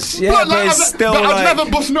 cuz. Yeah, but like, it's still but like... I'd never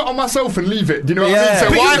bust nut on myself and leave it. Do you know what Yeah. I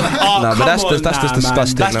mean? So why? No, but that's just disgusting,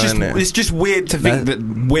 That's though, just, isn't it? it's just weird to think that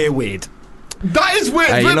we're weird. That is weird.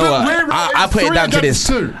 Hey, you know what? We're I put it three down to against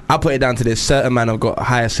this. two. I put it down to this. Certain men have got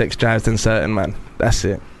higher sex drives than certain men. That's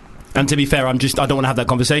it. And to be fair, I don't want to have that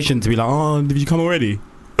conversation to be like, oh, have you come already?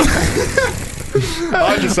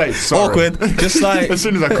 I just say sorry. Awkward. Just like As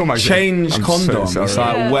soon as I come, I change I'm condom. So It's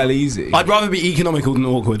sorry. like well easy. I'd rather be economical than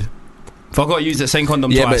awkward. If I've got to use the same condom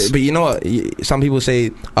Yeah, twice. but you know what? Some people say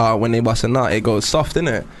when they bust a nut, it goes soft,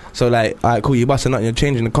 innit? So like, alright, cool, you bust a nut, and you're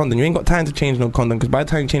changing the condom. You ain't got time to change no condom because by the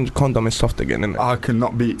time you change the condom, it's soft again, innit? I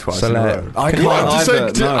cannot beat twice So, in a like, row. I Can can't you-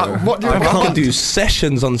 either. So, No. what do you I about can't the- do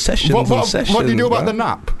sessions on sessions on sessions. what do you do about bro. the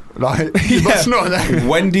nap? Like, you must not then.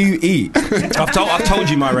 When do you eat? I've told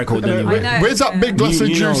you my record, anyway. I know. Where's that big glass You- of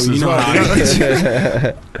you know- juice you as know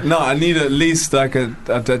well? how No, I need at least like a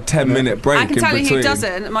 10-minute break I can in tell between. you who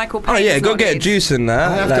doesn't. Michael Payne. Oh yeah, does go not get a need- juice in I there,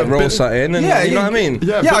 have like to roll bit- something, and Yeah, you know what I mean.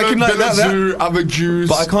 Yeah, Yeah, I can like that. have a juice.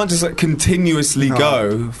 But I can't just like continuously No.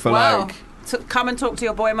 go for Wow. like. Come and talk to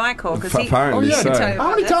your boy Michael because he. Apparently Oh, yeah. he can so. tell you How about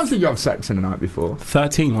many this. times did you have sex in the night before?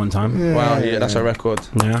 13 one time. Wow, yeah, that's a record.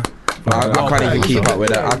 Yeah. I can't even keep up with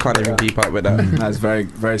that. I can't even keep up with that. That's very,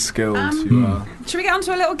 very skilled. You are. Should we get on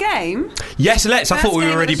to a little game? Yes, let's. I First thought we game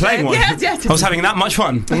were of already the show. playing one. Yes. I was having that much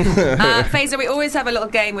fun. Fazer, we always have a little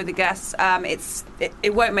game with the guests.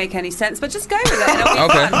 It won't make any sense, but just go with it. It'll be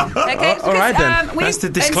Okay. fun. Okay. All right then. That's the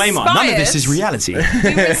disclaimer. None of this is reality.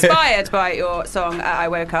 We were inspired by your song "I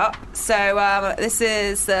Woke Up," so this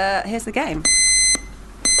is here's the game.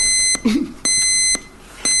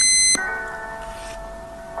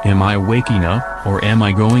 Am I waking up, or am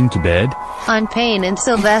I going to bed? On Payne and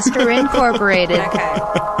Sylvester Incorporated. Okay.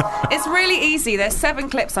 It's really easy. There's 7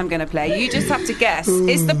 clips I'm going to play. You just have to guess.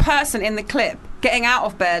 Is the person in the clip getting out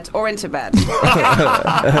of bed or into bed?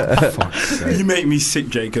 You make me sick,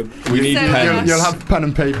 Jacob. We need So, pens. You'll have pen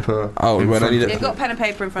and paper. Oh, when I need You've it. got pen and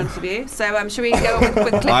paper in front of you. So should we go with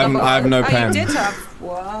clip I'm- number one? I have no pen. You did have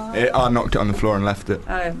what? I knocked it on the floor and left it.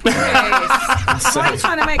 Oh, please. Why are you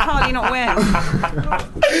trying to make Harley not win?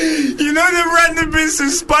 You know the random bits of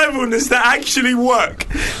spitefulness that actually work.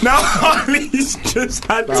 Now Harley's just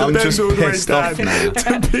had to I'm bend just all the way pissed down off now.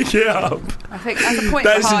 to pick it up. I think that's a point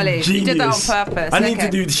That's for Harley. a You did that on genius. purpose. I need Okay.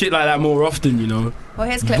 to do shit like that more often, you know. Well,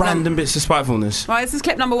 here's clip Random bits of spitefulness. Right, this is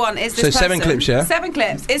clip number 1. Is this So person, 7 clips, yeah? 7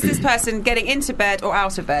 clips. Is this person getting into bed or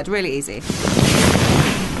out of bed? Really easy.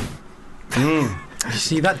 You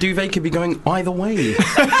see, that duvet could be going either way.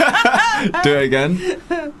 Do it again.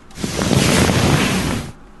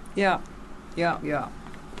 Yeah.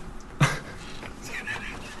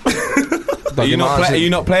 Are you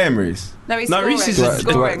not playing, Reese? No, he's No, scoring. Reese is He's a-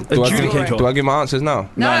 scoring. Do I Adjudicator. give my answers now?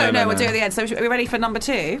 No, No. we'll do it at the end. So are we ready for number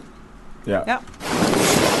 2? Yeah. Yep.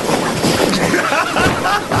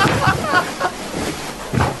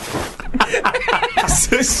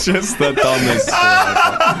 It's just the dumbest thing.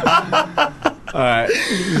 Alright.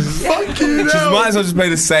 Just might as well just play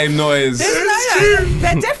the same noise. No,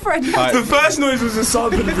 they're different. The first noise was a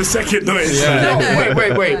sample of the second noise. Yeah. No.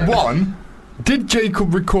 Wait. One, did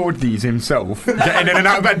Jacob record these himself, getting in and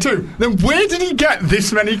out of bed too? Then where did he get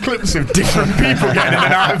this many clips of different people getting in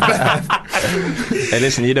and out of bed? Hey,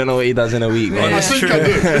 listen, you don't know what he does in a week, man. I It's think true. I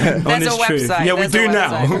do. There's a Honest truth. website. Yeah, we There's a do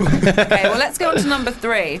now. website. Okay, well, let's go on to number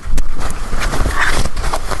 3.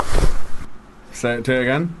 Say it, do it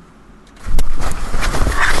again.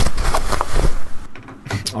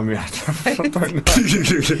 I mean, I don't know.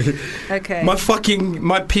 Okay. My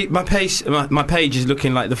page is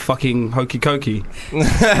looking like the fucking hokey cokey.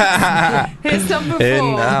 Here's number 4.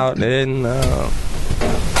 In, out.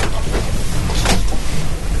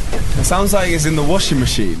 It sounds like it's in the washing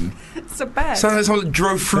machine. It's a bed. Sounds like someone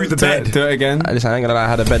drove through the bed. Do it again. Listen, I ain't gonna lie, I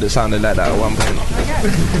had a bed that sounded like that at one point.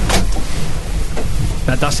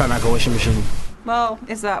 That does sound like a washing machine. Well, what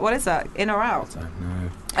is that? In or out? I don't know.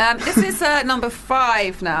 This is number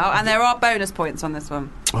 5 now, and there are bonus points on this one.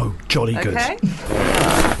 Oh, jolly good. Okay.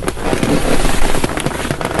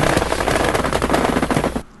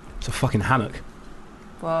 It's a fucking hammock.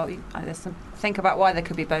 Well, think about why there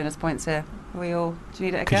could be bonus points here. Do you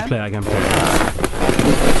need it Could you again? play that again,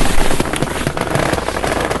 please?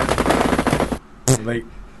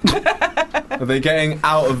 Are they getting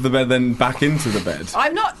out of the bed then back into the bed?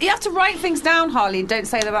 I'm not. You have to write things down, Harley, and don't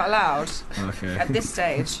say them out loud Okay. at this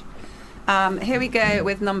stage. Here we go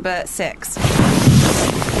with number 6.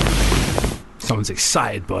 Someone's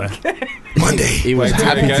excited, boy. Monday. He was Wait, do it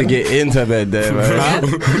happy to again. get into bed there, man.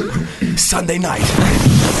 Sunday night.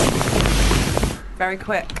 Very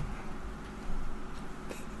quick.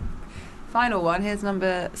 Final one. Here's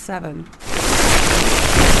number 7.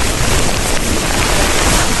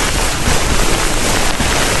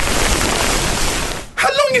 How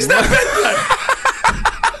long is that bed?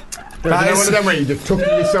 That is one of them where you just tucking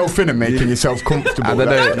yourself in and making yourself comfortable. I don't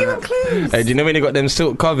know. Give them clues. Hey, do you know when you got them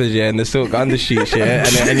silk covers, yeah, and the silk undersheets, yeah,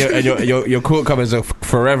 and your quilt covers are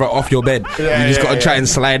forever off your bed. Yeah, you just got to try yeah. and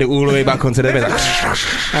slide it all the way back onto the bed. Like,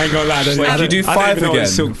 I ain't gonna lie. Wait, did you do I don't 5 even know what again?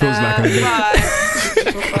 silk feels like. On a bed.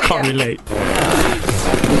 5. I can't relate.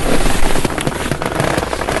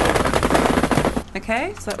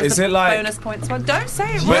 Okay, so that was Is the it like- bonus points one? Don't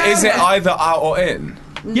say it. But is it wrong. either out or in?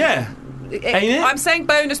 Yeah. Ain't it? I'm saying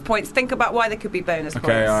bonus points. Think about why they could be bonus points.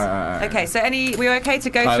 Okay, alright. Okay, so we're okay to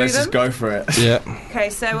go Alright, through let's them? just go for it. yeah. Okay,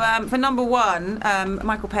 so for number 1,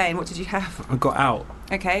 Michael Payne, what did you have? I got out.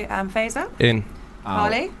 Okay, Fazer, In.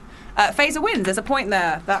 Harley. Fazer wins. There's a point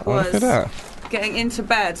there. That Oh, was look at that. getting into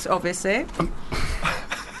bed, obviously.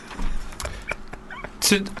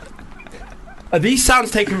 Are these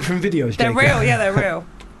sounds taken from videos? They're Jacob? real. Yeah, they're real.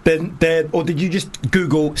 Or did you just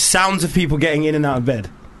Google sounds of people getting in and out of bed?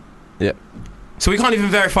 Yeah. So we can't even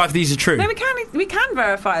verify if these are true. No, we can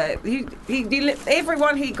verify it.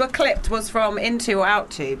 Everyone he got clipped was from Into or Out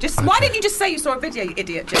to. Why didn't you just say you saw a video, you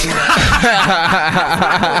idiot, James?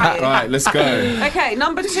 Right, let's go. Okay,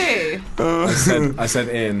 number 2. I said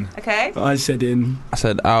in. Okay, I said in. I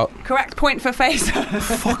said out. correct point for Fazer.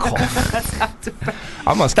 Fuck off.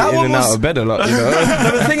 I must That get in one and was- out of bed a lot, you know.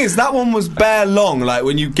 No, the thing is, that one was bare long. Like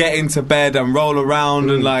when you get into bed and roll around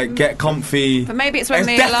and like get comfy. But maybe it's when It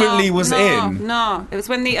the definitely alarm... was no, in. No, it was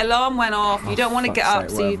when the alarm went off. You don't want to get up,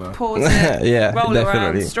 fuck's so sake, you whatever. pause it, Yeah, roll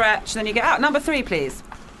definitely. around, stretch, then you get out. Number 3, please.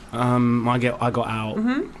 I got out.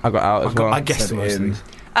 I got out as well. I guessed Said most of in. these.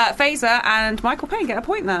 Fazer and Michael Payne get a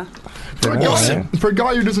point there. For a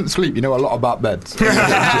guy who doesn't sleep, you know a lot about beds.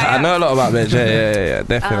 I know a lot about bed. Yeah,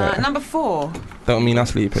 definitely. Number 4. Don't mean I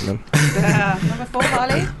sleep in them. Number 4,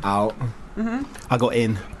 Harley. Out. I got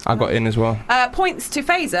in. I got in as well. Points to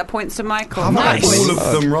Fazer, points to Michael. Nice. All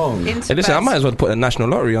of them wrong. Into Hey, listen, I bed. might as well put the national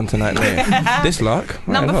lottery on tonight, mate. This luck.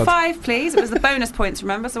 My Number God. 5, please. It was the bonus points,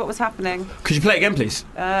 remember? So what was happening? Could you play it again, please?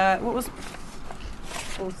 What was...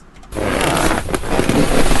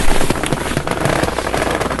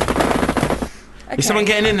 Is someone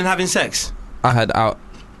getting in and having sex? I had out.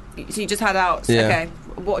 So you just had out. Yeah. Okay.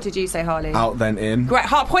 What did you say, Harley? Out then in. Great.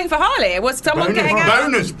 Point for Harley. It was someone getting out.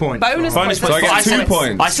 Bonus point. Bonus Bonus points. So I get 2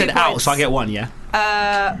 points. I said 2 out, points. so I get 1, yeah?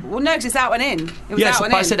 Well, no, because it's out and in. It was Yes, out but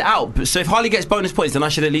and I in. said out. But so if Harley gets bonus points, then I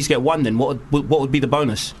should at least get 1 then. What would be the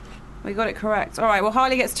bonus? We got it correct. All right, well,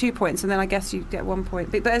 Harley gets 2 points, and then I guess you get 1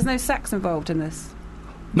 point. But there's no sex involved in this.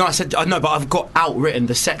 No, I said... no, but I've got out written.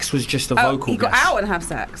 The sex was just a vocal you got guess. out and have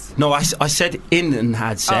sex. No, I said in and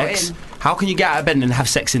had sex. in. How can you get out of bed and have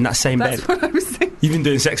sex in that same That's bed? what I was thinking. You've been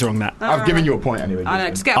doing sex wrong, that. I've given you a point anyway. I know,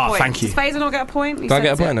 just get a point. thank you. Does Fazer not get a point? Do I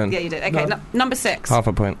get a said point it. then? Yeah, you did. Okay, number 6. Half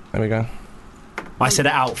a point. There we go. I said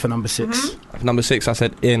it out for number 6. Mm-hmm. Number 6, I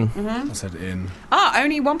said in. I said in.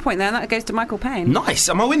 Only 1 point there, and that goes to Michael Payne. Nice.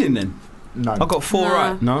 Am I winning then? No. I got 4 No.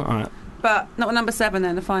 right. No, all right. But not number 7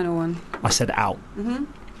 then, the final one. I said out.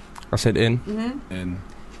 I said in. In.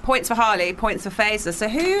 Points for Harley, points for Fazer. So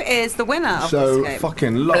who is the winner of So, this game?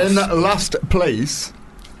 Fucking lost. In last place,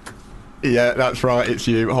 yeah, that's right, it's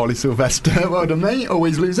you, Harley Sylvester. Well done, mate,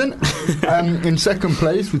 always losing. In second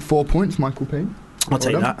place with 4 points, Michael Payne. I'll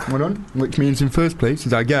take done, that. well done. Which means in first place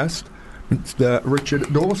is our guest, it's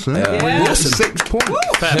Richard Dawson. Yeah. With 6 points.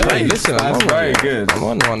 Fair Hey, play. listen, I'm That's on very one. good. I'm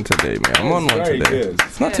on one today, mate. I'm on one Very today. good.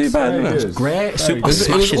 It's not too bad, Very isn't it? good. Great. Super It was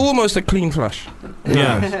smashing. almost a clean flush.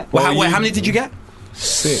 Yeah. Well, wait, you- how many did you get?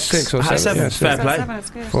 6 or Out of 7. 7. Fair play. 7 is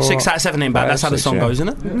good. 6 out of 7 ain't bad. That's how the 6, song yeah. goes, isn't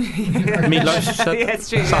it? Meatloaf said- Yeah, it's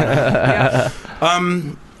true. Yeah.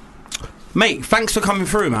 Mate, thanks for coming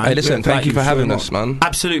through, man. Hey, listen, thank you for having us, man.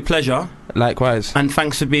 Absolute pleasure. Likewise. And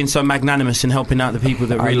thanks for being so magnanimous in helping out the people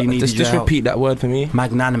that really needed just your help. repeat that word for me.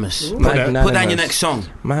 Magnanimous. Magnanimous. Put that in your next song.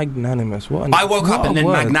 Magnanimous. What? I woke up what and a then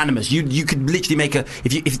word. magnanimous. You could literally make a...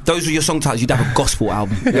 If those were your song titles, you'd have a gospel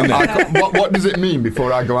album. What does it mean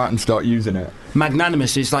before I go out and start using it?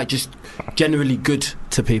 Magnanimous is like just generally good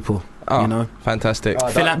to people. Oh, You know? fantastic.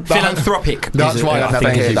 Philanthropic. That's is why it, I've I never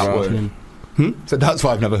think heard is that the word. name. So that's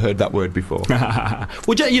why I've never heard that word before.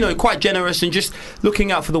 Well, quite generous and just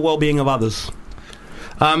looking out for the well-being of others.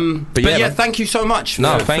 But yeah, thank you so much.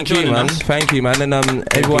 No, for thank you, joining man. us. Thank you, man. And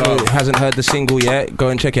everyone who hasn't heard the single yet, go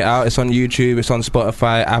and check it out. It's on YouTube, it's on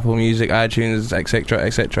Spotify, Apple Music, iTunes, etc.,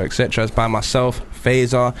 etc., etc. It's by myself,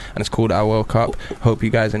 Phaser, and it's called I Woke Up. Hope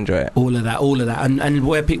you guys enjoy it. All of that. And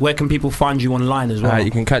where can people find you online as well?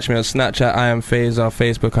 You can catch me on Snapchat, I am Phaser,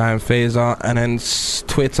 Facebook, I am Phaser, and then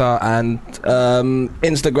Twitter and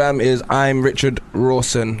Instagram is I'm Richard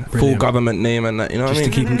Rawson, full government name and that. You know what I mean?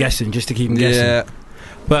 Just to keep them guessing. Yeah.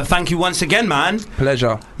 But thank you once again, man.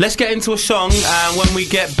 Pleasure. Let's get into a song, and when we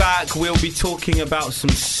get back, we'll be talking about some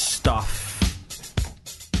stuff.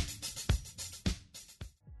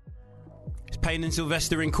 It's Payne and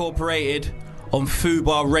Sylvester Incorporated on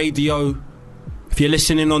Fubar Radio. If you're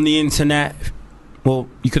listening on the internet, well,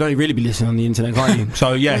 you could only really be listening on the internet, can't you?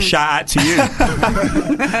 So yeah, shout out to you.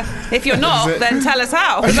 If you're not, then tell us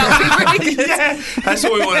how. That would be really good. Yeah, that's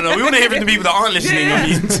what we want to know. We want to hear from the people that aren't listening on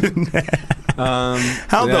the internet.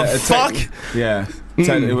 How the fuck?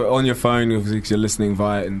 On your phone if you're listening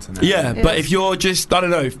via internet. Yeah, but if you're just, I don't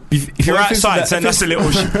know, if you're outside, send us a little,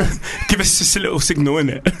 give us just a little signal,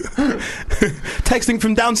 innit? Texting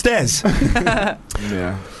from downstairs.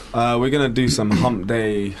 Yeah. We're going to do some hump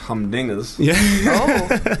day humdingers. Yeah.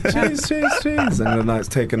 Cheers. And let's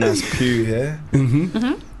take a nice cue here.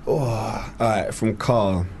 Alright, from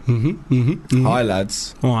Carl. Hi,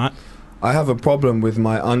 lads. Alright. I have a problem with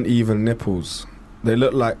my uneven nipples. They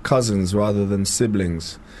look like cousins rather than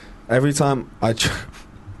siblings. Every time I I just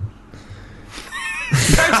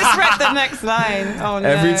read the next line. Oh no.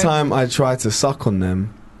 Every time I try to suck on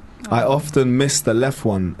them, I often miss the left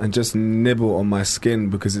one and just nibble on my skin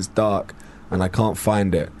because it's dark and I can't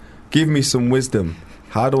find it. Give me some wisdom.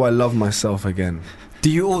 How do I love myself again? Do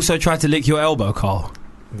you also try to lick your elbow, Carl?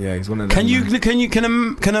 Yeah, he's one of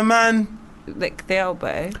them. Can a man lick the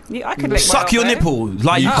elbow? I could lick suck my your elbow. nipple?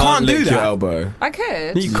 Like, you can't do lick that. your elbow. I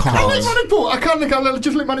could. You can't. I lick my nipple. I can't lick. I'll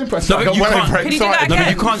just lick my nipple. No, but you can't. Can you do that No, again?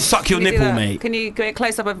 but you can't suck your Can you do nipple, that? mate. Can you get a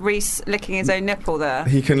close up of Reese licking his own nipple there?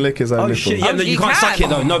 He can lick his own nipple. Shit, yeah, Oh, no, you you can't can. suck it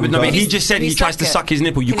though. No, but he just said Can he you tries to suck it? suck his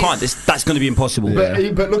nipple. You Can you can't. That's going to be impossible.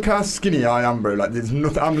 But look how skinny I am, bro. Like, there's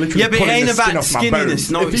nothing. I'm literally Yeah, but it pulling ain't the skin about off my bones.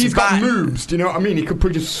 skinniness, no, if it's he's got about- moves, do you know what I mean? He could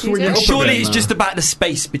probably just swing it up. Surely a bit. it's just about the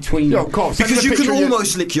space between Yo, them. Carl, send Because me a you can picture of your-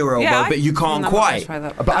 almost lick your elbow, but you can't quite.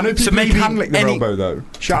 But I know people So who maybe can lick their any- elbow though.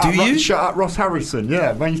 Shout out Ross Harrison.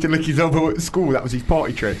 Yeah, man used to lick his elbow at school. That was his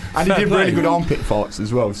party trick, and he Fair did play. really good armpit farts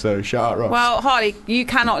as well. So shout out Ross. Well, Harley, you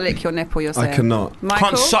cannot lick your nipple. You're saying I cannot. Michael?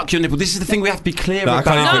 Can't suck your nipple. This is the thing we have to be clear No, I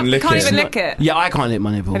about. can't even lick can't it. even lick it. Yeah, I can't lick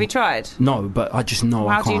my nipple. Have you tried? No, but I just know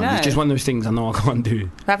I How do you can't. know? It's just one of those things I know I can't do.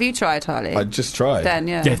 Have you tried, Harley? I just tried. Then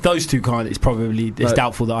yeah. Yeah, if those two can't, it's probably Right.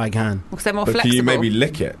 doubtful that I can. Because they're more But flexible. can you maybe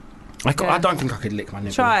lick it? I don't think I could lick my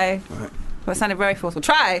nipple. Try. That sounded very forceful.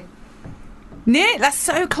 Try. Near. That's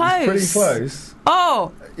so close. Pretty close.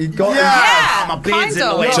 Oh. You got Yeah. my beard's in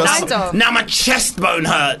the way. Kind of. Now my chest bone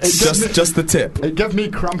hurts. just the tip. It gave me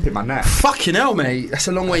cramp in my neck. Fucking hell, mate. That's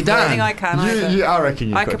a long way I don't think down. I can either. I reckon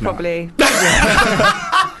you I could could now. probably.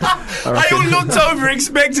 I all looked over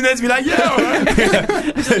expecting her to be like, yeah, all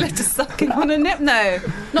right. Just sucking on a nip. No,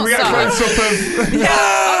 not We get suck. close up of.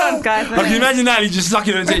 Yeah. Hold on, guys. I can imagine that. He's just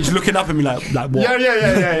sucking her and just looking up at me like what?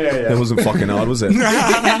 Yeah. It wasn't fucking hard, was it?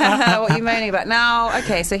 What are you moaning about now?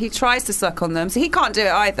 Okay, so he tries to suck on them, so he can't do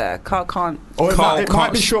it either. Carl can't. Or Carl it might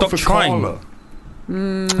can't be short stop for trying. Carla.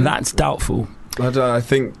 That's doubtful. I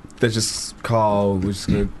think they're just Carl was just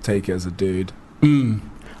gonna take it as a dude.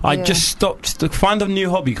 I Yeah. just stopped. Find a new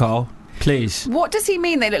hobby, Carl. Please. What does he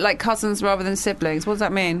mean? They look like cousins rather than siblings. What does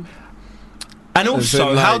that mean? And As also,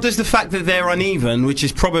 in, like- how does the fact that they're uneven, which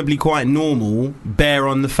is probably quite normal, bear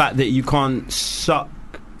on the fact that you can't suck?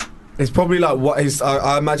 It's probably like what his.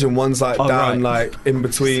 I imagine one's like Oh, down, right. like in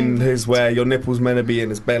between his where your nipple's meant to be in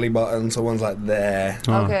his belly button, so one's like there.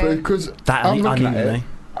 Oh. Okay. Because That I'm looking at uneven, it.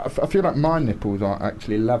 eh? I feel like my nipples aren't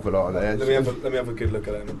actually level, are they? Let me have a good look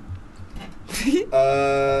at it.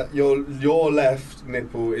 Your left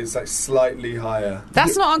nipple is like slightly higher.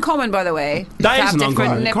 That's not uncommon, by the way. That to have isn't different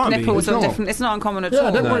uncommon. It can't be. nipples It's or not. different. It's not uncommon at Yeah,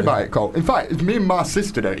 all. don't No. worry about it, Cole. In fact, me and my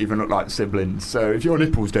sister don't even look like siblings. So if your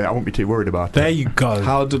nipples do, I won't be too worried about it. There you go.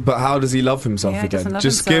 How does he love himself Yeah, he again? doesn't love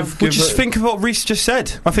Just himself. give. Well, just think of what Reese just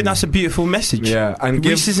said. I think that's a beautiful message. Yeah, and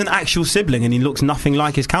Reese give is an actual sibling, and he looks nothing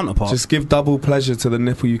like his counterpart. just give double pleasure to the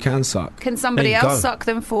nipple you can suck. Can somebody There you else go. suck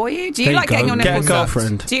them for you? Do There you you like getting go. your Get a nipples sucked?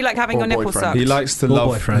 girlfriend. Do you like having Or your nipples boyfriend. sucked? He likes to Or love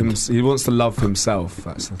boyfriend. He wants to love himself. himself.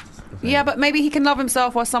 That's the thing. Yeah, but maybe he can love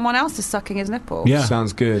himself while someone else is sucking his nipple. Yeah.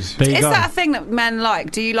 Sounds good. There you Is go. that a thing that men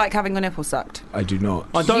like? Do you like having your nipple sucked? I do not.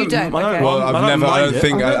 I don't. You don't, I don't okay. Well, I I've don't never. I mind don't it.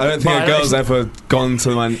 think. I don't think But a girl's ever gone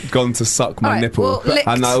to suck my Alright, nipple, well, licked.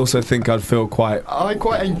 and I also think I'd feel quite. I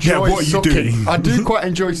quite enjoy what are you sucking. doing? I do quite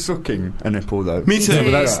enjoy sucking a nipple though. Me too. Yeah,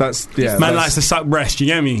 But that's yeah. Man that's, likes to suck breast. You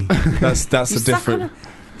get me? that's You a suck different. on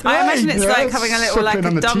I imagine it's Yeah, like having a little sucking like on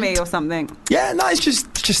a the dummy teat. or something. Yeah. No, it's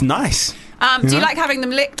just nice. Do you like having them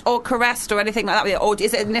licked or caressed or anything like that? Or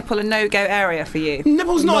is it a nipple a no-go area for you?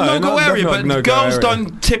 Nipple's not No, a no-go not- area, not but no-go girls area.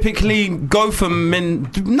 don't typically go for men.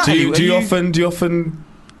 Do you often?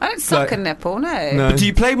 I don't suck Like- a nipple, no. No. Do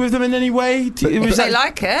you play with them in any way? If they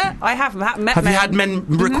like it, I have met men. Have you had men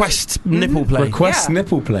request nipple play? Request Yeah.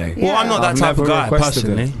 nipple play. Yeah. Well, I'm not that I've type of never guy requested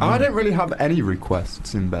personally. it. I don't really have any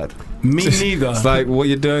requests in bed. Me neither. It's like what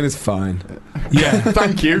you're doing is fine. Yeah.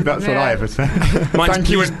 Thank you. That's what Yeah. I ever say. Mine's Thank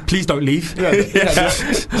you. please don't leave.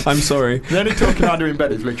 I'm sorry. The only talking I do in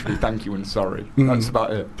bed is literally thank you and sorry. That's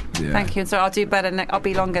about it. Yeah. Thank you, and so I'll do better. I'll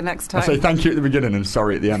be longer next I say time. thank you at the beginning and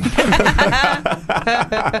sorry at the end.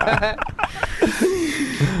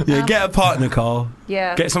 Yeah, get a partner, Carl.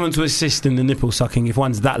 Yeah. Get someone to assist in the nipple sucking if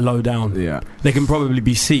one's that low down. Yeah. They can probably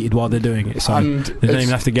be seated while they're doing it, so And they don't it's- even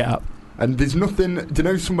have to get up. And there's nothing to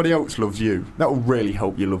know somebody else loves you. That will really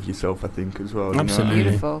help you love yourself, I think, as well. you know what I Absolutely. mean?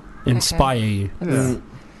 Beautiful. Inspire you. Yeah.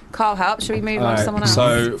 Carl, help. Should we move on to Alright, someone else?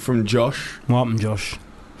 so from Josh. Welcome, Josh.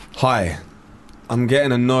 Hi. I'm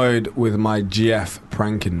getting annoyed with my GF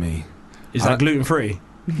pranking me. Is that gluten free?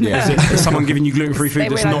 Yeah. Is someone giving you gluten free food They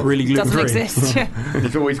that's realise not really gluten doesn't free? exist.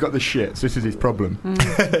 He's always got the shits. This is his problem.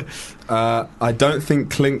 I don't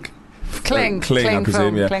think Cling, I presume,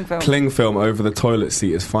 film, yeah. cling film. Cling film over the toilet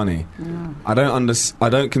seat is funny. I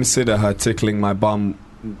don't consider her tickling my bum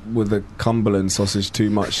with a Cumberland sausage too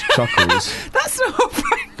much chuckles. That's not a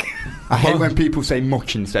prank. I hate when people say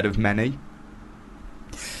much instead of many.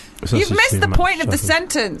 You've missed the point of the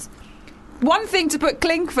sentence. One thing to put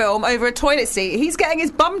cling film over a toilet seat. He's getting his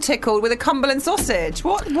bum tickled with a Cumberland sausage.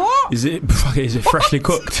 What? Is it freshly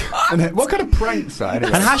cooked? And what kind of pranks are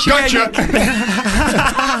anyway? And how's she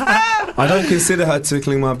I don't consider her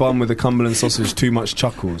tickling my bum with a Cumberland sausage too much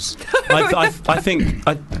chuckles. I think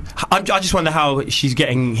I just wonder how she's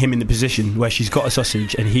getting him in the position where she's got a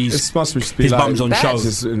sausage and This must just be his like bum's on show.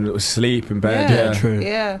 just asleep in bed. Yeah, true.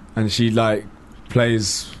 Yeah. And she like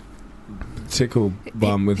plays tickle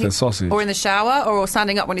bum with the sausage. Or in the shower, or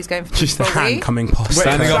standing up when he's going for Just the for a hand wee. coming past.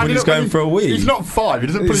 Standing up when he's going for a wee. He's not 5. He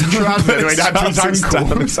doesn't put his trousers anyway down to his Trousers down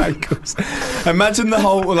ankle. his ankles. Imagine the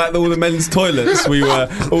whole like all the men's toilets. We were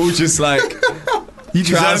all just like You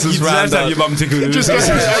trousers deserve round to have up. your bum tickled. Just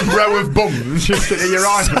a row of bums just at the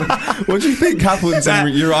urinal. What do you think happens in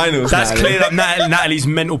urinals? That's Natalie? cleared up Natalie's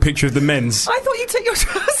mental picture of the men's. I thought you took your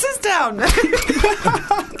trousers down.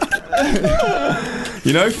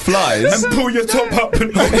 You know, flies. Pull your top up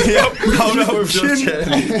and Hold up with your chin.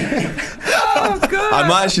 Oh god. I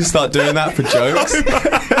might actually start doing that for jokes.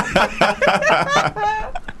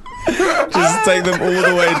 Just take them all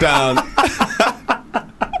the way down.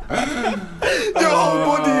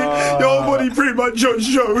 Your whole body pretty much on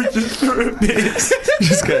show.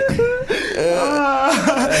 Just get.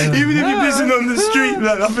 Even if you're pissing on the street,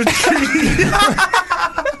 like up a tree.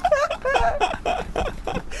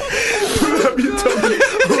 Pull up your tummy,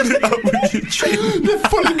 hold it up with your chin. They're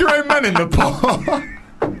fully grown men in the pot.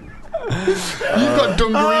 You've got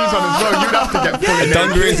dungarees on as well. You'd have to get fully naked.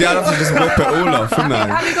 Dungarees, you have to just whip it all off, wouldn't I?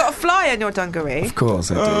 Have you got a fly in your dungaree? Of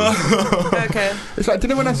course I do. Okay. It's like, do you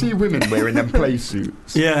know when I see women wearing them play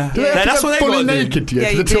suits? Yeah, Do they have to that's get what they fully got to do. naked to get Yeah,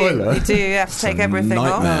 to you the do. toilet. You do. You have to take everything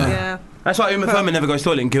off. nightmare. Yeah. That's why Uma Thurman never goes to the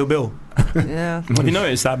toilet in Kill Bill. Yeah. Have you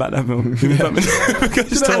noticed that about that film? Uma Thurman never goes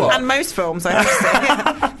to the toilet. And most films, I have to say.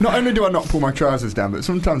 Yeah. Not only do I not pull my trousers down, but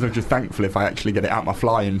sometimes I'm just thankful if I actually get it out my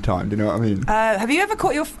fly in time. Do you know what I mean? Have you ever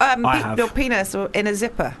caught your have. your penis or in a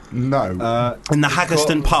zipper? No. And the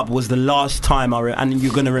Haggerston pub was the last time and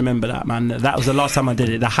you're going to remember that, man. That was the last time I did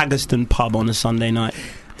it. The Haggerston pub on a Sunday night.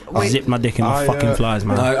 I zipped my dick in the fucking flies,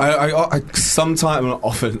 man. I sometimes,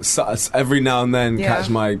 often, every now and then, Yeah. catch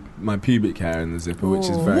my pubic hair in the zipper, which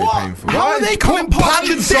is very painful. How are they coming Put past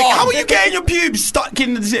your pants dick? on. How are you getting your pubes stuck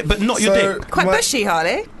in the zip, but not your dick? Quite bushy,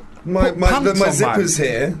 Harley. My pants on, zipper's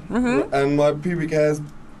here, and my pubic hair's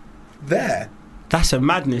there. That's a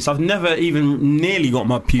madness. I've never even nearly got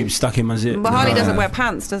my pubes stuck in my zip. But Harley doesn't wear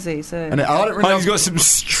pants, does he? So And I don't really He's got some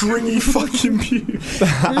stringy fucking pubes.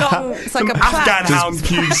 long. It's like a Afghan plait. hound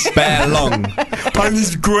pubes. Bare long. And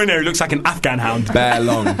his groin area looks like an Afghan hound. Bare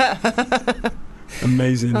long.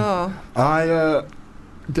 Amazing. Oh. I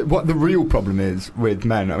what the real problem is with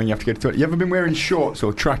men, I mean, you have to go to the toilet. You ever been wearing shorts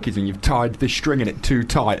or trackies and you've tied the string in it too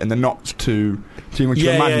tight and the knot's too much of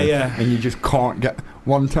a magnet, and you just can't get...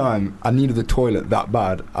 One time, I needed the toilet that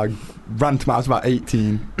bad. I ran to I was about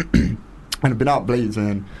 18 and I'd been out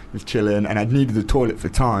blazing, was chilling, and I'd needed the toilet for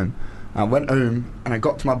time. I went home and I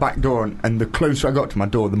got to my back door, and the closer I got to my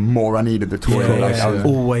door, the more I needed the toilet. I was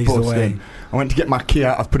always the way. I went to get my key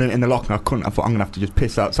out, I was putting it in the lock, and I couldn't. I thought, I'm going to have to just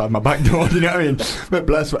piss outside my back door, you know what I mean? But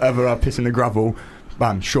bless whatever, I piss in the gravel.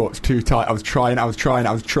 Bam, shorts too tight. I was trying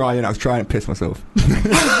to piss myself.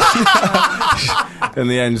 In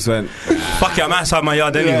the end, just went, fuck it, I'm outside my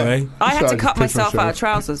yard anyway. I had to cut myself out of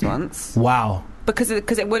trousers once. Wow. Because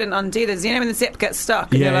it wouldn't undo this. You know when the zip gets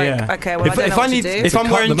stuck and you're like, okay, well, I don't know what to do. If I'm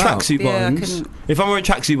wearing tracksuit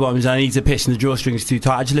bottoms, and I need to piss and the drawstring's too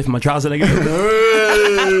tight, I just lift my trouser and I go,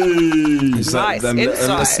 nice, inside.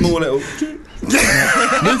 A small little...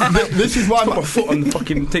 this is why my foot on the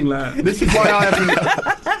fucking thing like that. This is why I haven't...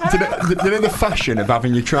 you know the fashion of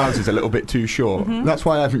having your trousers a little bit too short? Mm-hmm. That's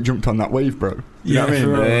why I haven't jumped on that wave, bro. You know what I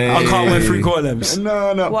mean? Hey. I can't wear 3/4 lengths.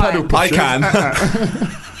 No, why? pedal pushers. I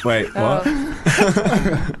can. Wait, what?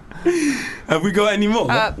 Have we got any more?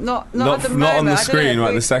 Not at the moment. Not on the screen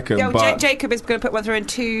right this second. Yeah, but Jacob is going to put one through in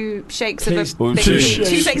two shakes of Well, a big, two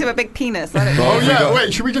two shakes of a big penis. I don't know. Oh yeah,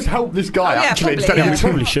 wait, should we just help this guy actually? Probably, we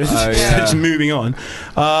probably should. Just moving on.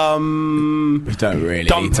 We don't really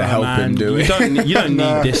need to help him, do we? You don't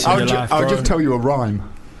need this in your life, I'll bro. just tell you a rhyme.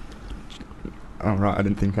 Oh right, I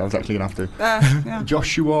didn't think I was actually going to have to. Yeah.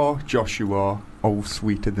 Joshua, oh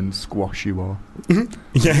sweeter than squash you are.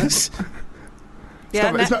 Yes.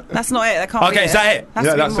 Yeah, that's not it. That can't be Okay, is that it? Has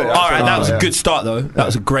to be That's more. it. All right, that was a good start, though. That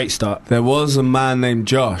was a great start. There was a man named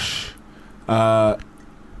Josh.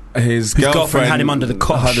 His girlfriend had him under the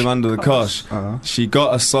cosh. Uh-huh. She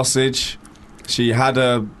got a sausage. She had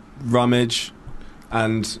a rummage,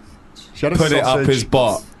 and She had a put it up sausage. his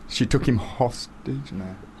butt. She took him hostage.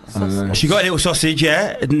 No. I don't know. She got a little sausage,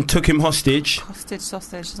 and took him hostage.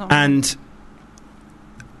 Sausage. And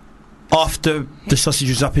after the sausage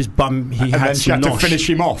was up his bum, he And had then she some had nosh. to finish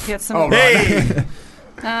him off. He had some Oh, right.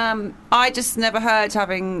 Hey! I just never heard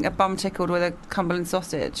having a bum tickled with a Cumberland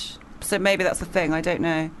sausage. So maybe that's the thing. I don't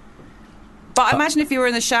know. But imagine if you were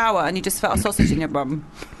in the shower and you just felt a sausage in your bum.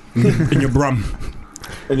 In your brum.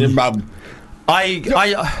 In your bum.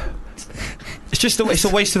 It's just it's a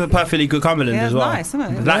waste of a perfectly good Cumberland Yeah, as well. nice, isn't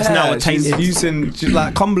it? That's now a she's tainted. using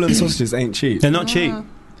like Cumberland sausages ain't cheap. They're not cheap.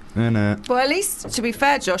 No. Well, at least to be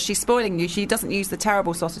fair, Josh, she's spoiling you. She doesn't use the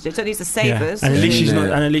terrible sausages. Don't use the savers. And at least she's Yeah.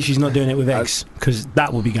 not. And at least she's not doing it with eggs, because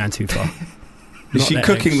that will be going too far. Is Not she their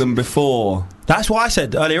cooking eggs. them before? That's what I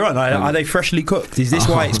said earlier on. Are they freshly cooked? Is this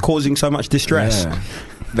why it's causing so much distress? Yeah.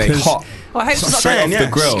 They 'Cause- hot. Well, I hope she's not Straight cooking, off the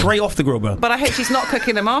grill. Straight off the grill, bro. but I hope she's not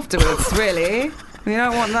cooking them afterwards. Really, you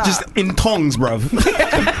don't want that. Just in tongs, bruv.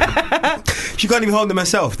 She can't even hold them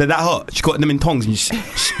herself. They're that hot. She got them in tongs and just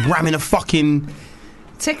ramming a fucking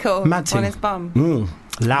tickle mad on thing. his bum.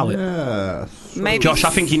 Allow it. Yeah. Maybe. Josh, I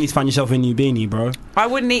think you need to find yourself a new beanie, bro. I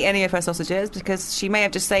wouldn't eat any of her sausages because she may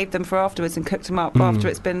have just saved them for afterwards and cooked them up after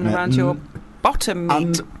it's been around your bottom meat.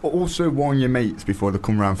 And also warn your mates before they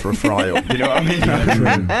come round for a fry-up. You know what I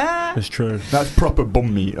mean? That's true. That's proper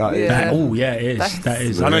bum meat. That is. Yeah. Oh yeah, it is. That's- That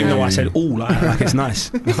is. I don't even know why I said all like it's nice.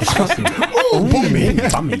 Bum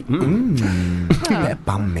meat. Bum meat.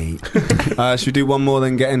 Bum meat. Should we do one more,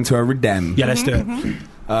 then get into a redem? Yeah, let's do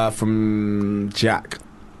it. From Jack.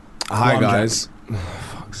 Hi One guys.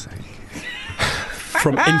 Fuck's sake.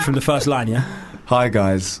 From the first line, yeah. Hi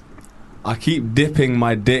guys. I keep dipping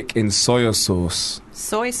my dick in soy sauce.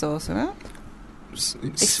 Soy sauce, isn't it?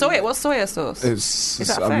 It's What's soy sauce? It's. Is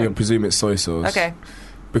that a I thing? presume it's soy sauce. Okay.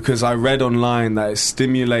 Because I read online that it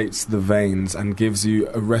stimulates the veins and gives you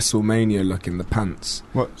a WrestleMania look in the pants.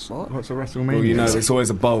 What's a WrestleMania? Well, you know, it's always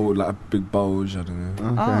a bulge, like a big bulge. I don't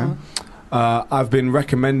know. Okay. I've been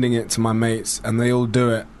recommending it to my mates, and they all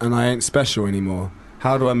do it, and I ain't special anymore.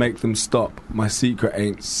 How do I make them stop? My secret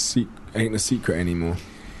ain't a secret anymore.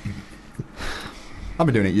 I've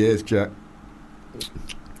been doing it years, Jack.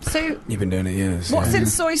 So You've been doing it years. what's yeah. in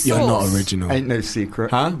soy sauce? You're not original. Ain't no secret.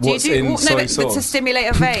 Huh? Do you What's do, in no, soy but sauce? to stimulate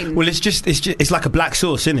a vein. Well, it's like a black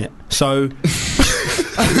sauce, isn't it? So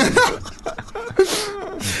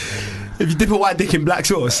if you dip a white dick in black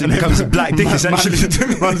sauce, it becomes a black dick essentially.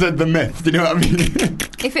 Man said the myth. Do you know what I mean?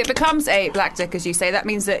 If it becomes a black dick, as you say, that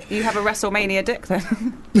means that you have a WrestleMania dick. Then,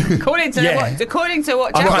 according to Yeah. what I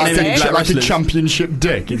Jack can't is name any saying, black like a wrestlers. championship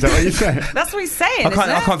dick. Is that what you're saying? that's what he's saying. I isn't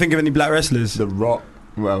it? can't think of any black wrestlers. The Rock.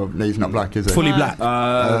 Well, no, he's not black, is he? Fully black.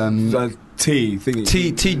 T thingy.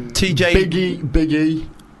 TJ. Biggie.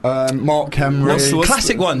 Mark Henry. What's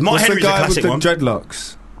Classic one. Mark What's Henry's the a guy classic with one. the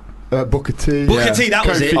dreadlocks? Booker T. Booker T, that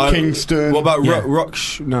was Kofi it. Kingston. What about Yeah.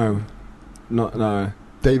 No. No.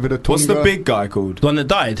 David Otunga? What's the big guy called? The one that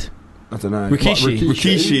died? I don't know. Rikishi.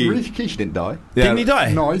 Rikishi didn't die. Yeah. Didn't he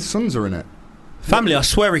die? No, his sons are in it. Family, I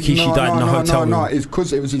swear Rikishi died in a hotel room. No, his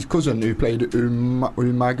cousin. It was his cousin who played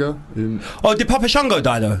Umaga. Oh, did Papa Shango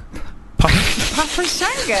die though? Papa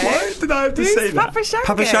Shango? Why did I have to say that? Papa Shango?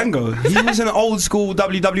 Papa Shango. He was an old school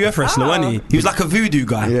WWF wrestler, wasn't he? He was like a voodoo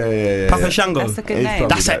guy. Yeah. Papa Shango. That's a good He's name.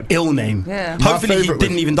 probably That's an ill name. Yeah. Hopefully he favourite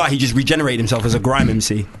didn't was- even die. He just regenerated himself as a grime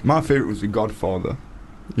MC. My favourite was The Godfather.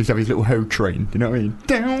 He used to have his little hoe train. Do you know what I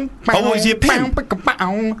mean? Oh, was he a pimp?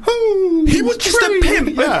 He was just a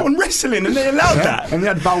pimp on wrestling, and they allowed that. And they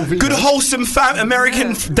had Val Venus. Good wholesome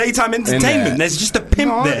American daytime entertainment. There's just a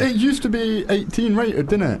pimp No, there. it used to be 18 rated,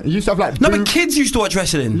 didn't it? It used to have like. No, but kids used to watch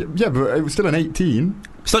wrestling. Yeah, but it was still an 18.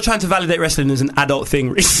 Stop trying to validate wrestling as an adult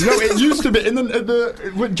thing, Reece. No, it used to be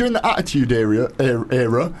during the Attitude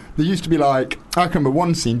era. There used to be like, I can remember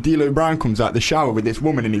one scene. D'Lo Brown comes out the shower with this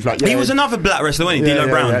woman, and he's like, He was another black wrestler, wasn't he? D'Lo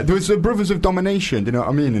Brown. Yeah. There was the Brothers of Domination. Do you know what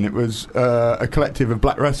I mean? And it was a collective of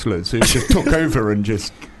black wrestlers who just took over and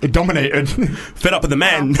just dominated. Fed up with the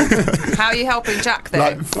men. How are you helping Jack then?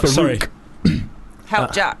 Like, Farouk. Sorry.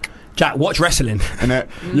 Help Jack. Jack, watch wrestling. And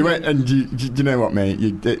you went, and you know what, mate?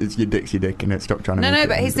 Your dick's your dick, and it. Stop trying to. No, make it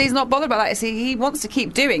but into- he's not bothered about that. He wants to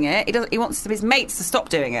keep doing it. He wants his mates to stop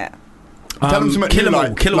doing it. Tell them something kill new, them all.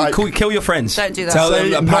 like- Kill, like- kill your friends. Don't do that. Tell Say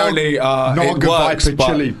them apparently Naga it works, Viper but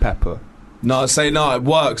chili pepper. no, say no, it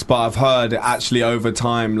works, but I've heard it actually over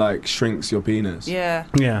time like shrinks your penis. Yeah.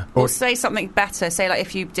 Yeah. Or say something better. Say like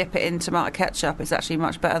if you dip it in tomato ketchup, it's actually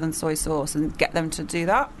much better than soy sauce, and get them to do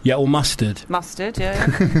that. Yeah, or mustard. Mustard, yeah.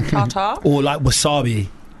 Tartar. Or like wasabi.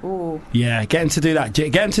 Ooh. Yeah, get them to do that.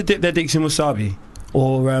 Get them to dip their dicks in wasabi.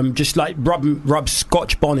 Or just like rub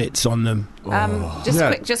Scotch bonnets on them.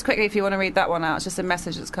 Just quickly, if you want to read that one out, it's just a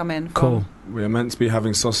message that's come in. Cool. We're meant to be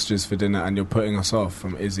having sausages for dinner, and you're putting us off.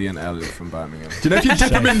 From Izzy and Elliot from Birmingham. Do you know if you dip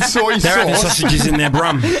them in soy They're having sauce? sausages in their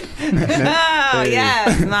brum. Oh,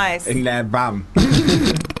 yeah, nice. In their bam.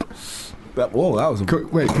 Whoa, that was a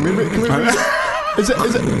Wait, can we read it?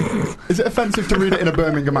 Is it offensive to read it in a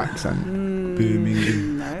Birmingham accent?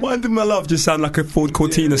 Birmingham. No. Why did my love just sound like a Ford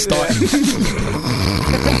Cortina starting?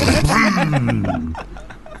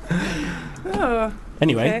 Oh,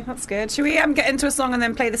 Anyway. okay, that's good. Should we get into a song and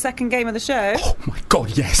then play the second game of the show? Oh my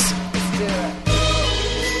God, yes. Let's do it.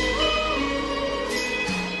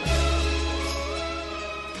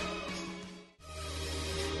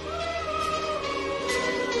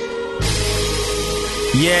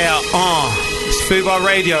 Yeah, it's Fubar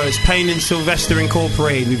Radio. It's Payne and Sylvester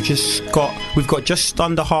Incorporated. We've got just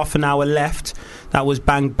under half an hour left. That was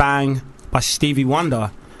Bang Bang by Stevie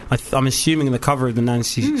Wonder. I'm assuming the cover of the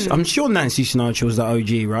Nancy. I'm sure Nancy Sinatra was the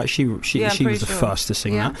OG, right? She was the first to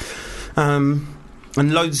sing that.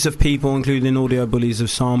 And loads of people, including Audio Bullies, have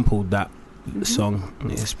sampled that song.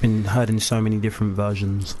 It's been heard in so many different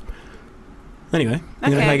versions. Anyway, we're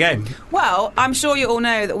going to play a game. Well, I'm sure you all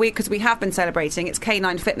know that because we have been celebrating, it's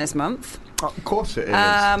Canine Fitness Month. Of course it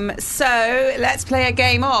is. So let's play a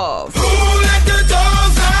game of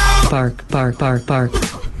Bark, bark, bark, bark.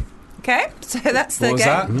 Okay, so that's the What was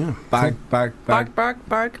game. that? Bag. Bark, bark,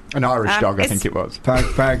 bark. An Irish dog, I it's- think it was.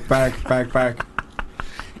 Bag.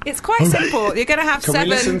 It's quite simple. You're going to have Can seven.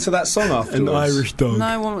 we listen to that song afterwards? dog.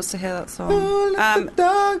 No one wants to hear that song.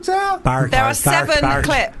 Dogs out. Bark, There are bark, seven bark,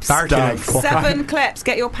 clips. bark, bark. Seven clips.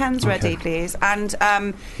 Get your pens ready, please. And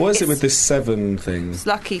What is it it's- with this 7 thing? It's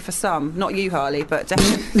lucky for some, not you, Harley, but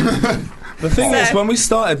definitely. The thing So- is, when we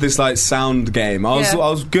started this like sound game, I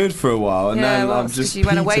was good for a while, and then I've just you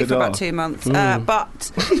went away petered for about off. 2 months.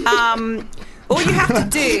 But all you have to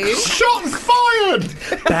do. Shots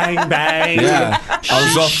fired! Bang, bang. Yeah, I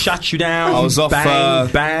was off. Shut you down. I was off. Bang,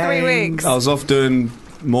 bang. 3 weeks. I was off doing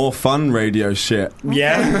more fun radio shit.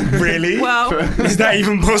 Yeah, really? Well, Is that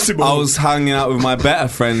even possible? I was hanging out with my better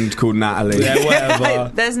friend called Natalie. Yeah,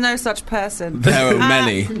 whatever. there's no such person. There are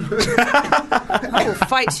many. I will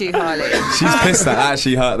fight you, Harley. She's pissed that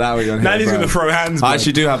actually hurt that we're gonna Natalie's hit, going bro. to throw hands. I bro.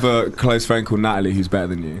 actually do have a close friend called Natalie who's better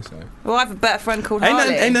than you. So, Well, I have a better friend called Ain't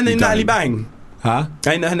Harley. her name You Natalie don't. Bang? huh?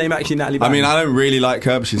 Ain't her name actually Natalie Bang? I mean, I don't really like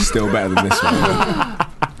her, but she's still better than this one.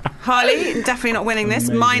 Harley, definitely not winning this.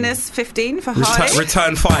 Minus 15 for Harley.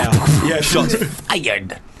 Return fire. Yeah, shots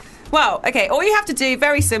fired. Well, okay, all you have to do,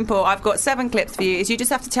 very simple, I've got 7 clips for you, is you just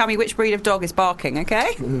have to tell me which breed of dog is barking,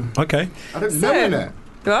 okay? Okay. I don't So- know innit.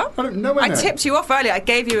 What? I don't know I innit. tipped you off earlier. I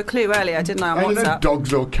gave you a clue earlier, didn't I, I on don't know WhatsApp?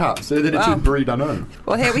 dogs or cats. They're the Wow. two breed I know.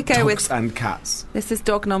 Well, here we go with... Dogs and cats. This is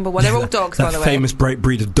dog number 1. They're all dogs, by That the way. famous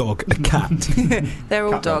breed of dog, a cat. They're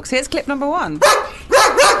all dogs. Here's clip number 1.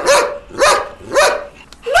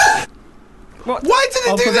 What? Why did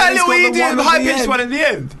Oh, it do but that then it's little got the idiot one at high the pitched end. one at the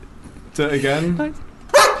end? Do it again.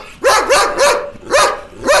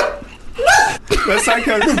 Let's like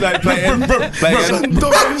play it. Play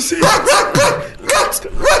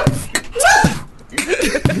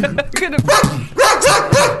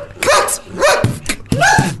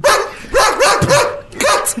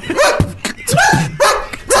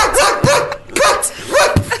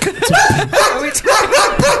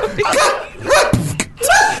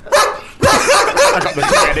I got the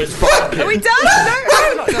thing in its pocket. Are we done?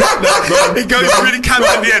 No, not done. It goes really camp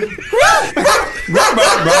at the end.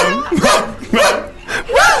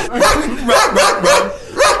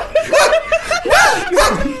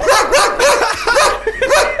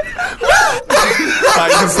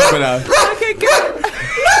 Alright, you can stop it now. Okay, good.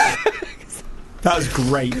 That was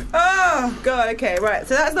great. Oh God. Okay, right.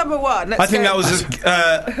 So that's number one. Let's I think go. that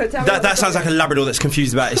was that sounds like a Labrador that's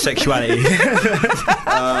confused about his sexuality.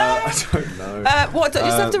 I don't know. What? You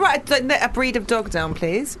just have to write a breed of dog down,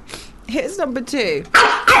 please. Here's number 2.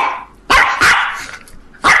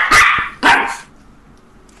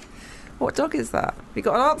 What dog is that? You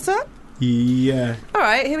got an answer? Yeah. All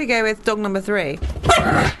right. Here we go with dog number 3.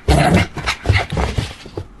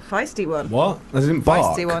 Feisty one. What? As in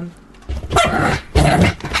bark? Feisty one.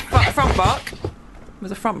 Front bark. It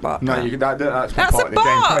was a front bark. No, that's That's part a of the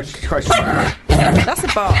bark. game. Question. That's a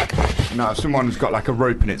bark. No, someone's got like a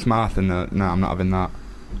rope in its mouth and no, I'm not having that.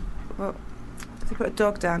 Well, so put a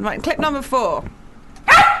dog down. Right. Clip number 4.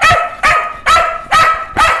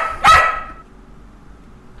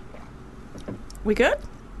 We good?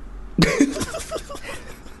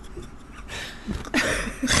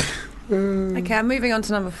 Okay, I'm moving on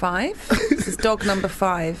to number 5. This is dog number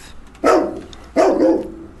 5.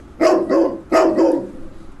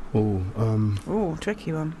 Ooh,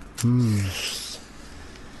 tricky one.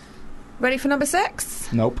 Ready for number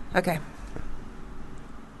 6? Nope. Okay.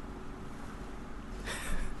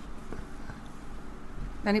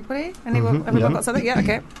 Anybody? Anyone? Everyone got something? Yeah,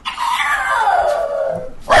 okay.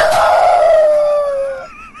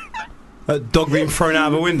 A dog being thrown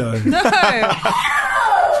out of a window. No!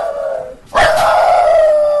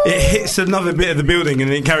 It hits another bit of the building and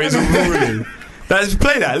then it carries on rolling. Let's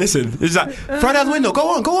play that. Listen, it's like throw down the window. Go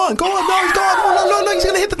on. No, he's going. Oh, no, he's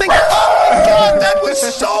gonna hit the thing. Oh my god, that was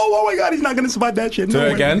so. Oh my god, he's not gonna survive that shit. Do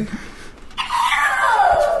it again.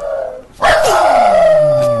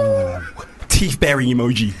 Teeth bearing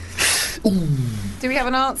emoji. Do we have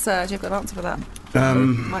an answer? Do you have got an answer for that?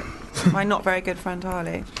 My not very good friend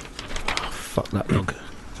Harley. Fuck that dog.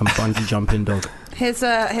 Some bungee jumping dog. Here's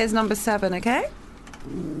number 7, okay?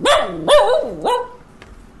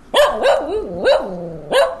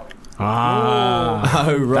 Ah,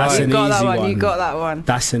 Oh, right. That's You an got that easy one. one. You got that one.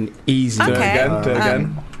 That's an easy Do it Okay. again. Do it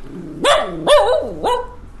again.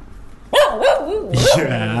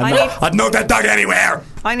 Yeah, I'd know that dog anywhere.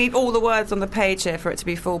 I need all the words on the page here for it to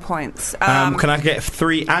be full points. Can I get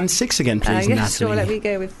 3 and 6 again, please, yes, Natalie? sure. Let me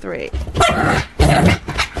go with 3.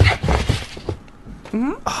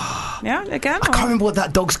 Yeah, again. I can't remember what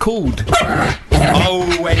that dog's called.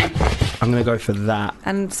 Oh wait, I'm gonna go for that.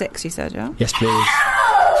 And 6, you said, yeah. Yes, please.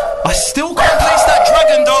 I still can't place that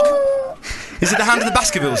dragon dog. Is it the Hand of the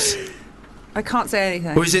Baskervilles, I can't say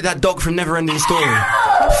anything. or is it that dog from Neverending Story?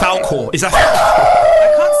 Falcor. Is that?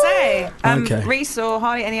 I can't say. Okay. Reese or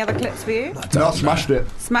Harley, any other clips for you? No, I smashed it.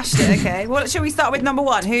 Smashed it. Okay. Well, shall we start with number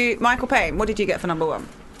 1? Michael Payne. What did you get for number 1?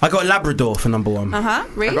 I got a Labrador for number 1.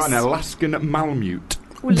 Reese. I got an Alaskan Malamute.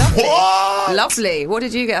 Ooh, lovely. Lovely. What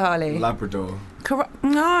did you get, Harley? Labrador.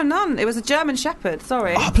 No, none. It was a German Shepherd.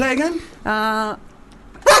 Sorry. Oh, play again.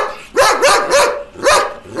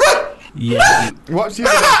 Yeah. What's the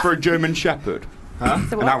other for a German Shepherd? Huh?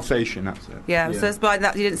 So An what? Alsatian, that's it. Yeah. So it's by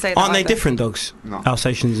that you didn't say that. Aren't they either. different dogs? No.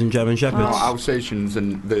 Alsatians and German Shepherds. No, Alsatians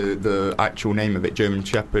and the actual name of it, German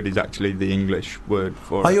Shepherd, is actually the English word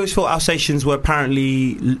for I it. always thought Alsatians were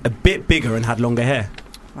apparently a bit bigger and had longer hair.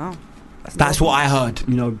 Wow. That's what I heard.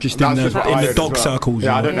 You know, just in That's just what I the heard as dog well. circles.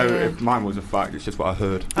 Yeah, I you don't know. know if mine was a fact, it's just what I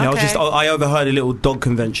heard. Yeah, Okay. I overheard a little dog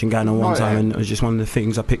convention going on one Oh, time, yeah. and it was just one of the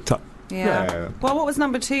things I picked up. Yeah. Yeah. Well, what was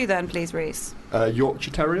number 2 then, please, Reese?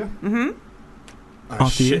 Yorkshire Terrier?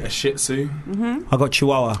 After you. A Shih Tzu. I got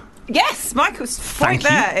Chihuahua. Yes, Michael's point Thank you.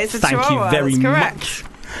 there. It's a Thank Chihuahua. you very That's correct. much.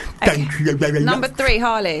 Okay. Thank you very Number much. 3,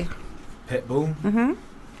 Harley. Pitbull.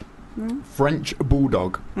 French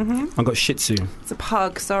Bulldog. I got Shih Tzu. It's a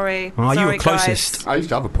pug. Sorry. Oh, you Sorry, were closest. guys. I used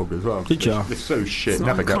to have a pug as well. Did ya? It's so shit, So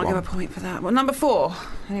never I get can't give a one. point for that. Well, number 4.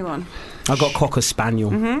 Anyone? I got Cocker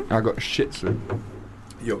Spaniel. I got Shih Tzu.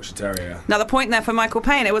 Yorkshire Terrier. Another point there for Michael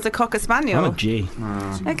Payne. It was a Cocker Spaniel. I'm a G.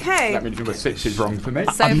 Okay. That means number 6 is wrong for me.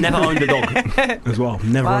 So- I've never owned a dog as well.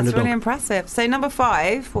 Never Well, owned a that's really dog. impressive. So number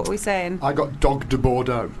 5, what are we saying? I got Dog de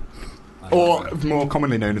Bordeaux, or more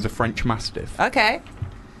commonly known as a French Mastiff. Okay.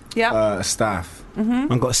 Yeah. A staff.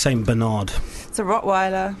 I've got a Saint Bernard. It's a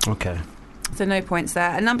Rottweiler. Okay. So no points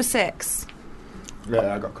there. And number 6.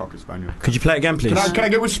 Yeah, I got Cocker Spaniel. Could you play it again, please? Can I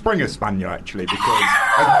go with Springer Spaniel, actually? Because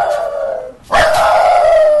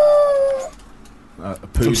A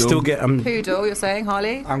poodle. I'm still getting. Poodle, you're saying,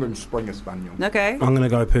 Harley? I'm going Springer Spaniel. Okay. I'm going to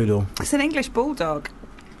go poodle. It's an English bulldog.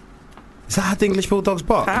 Is that how the English bulldogs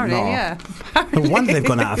bark? Apparently, No. yeah. No wonder they've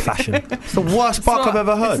gone out of fashion. It's the worst bark I've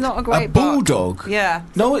ever heard. It's not a A great bark. bulldog? Yeah.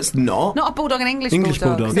 No, it's not. Not a bulldog, an English English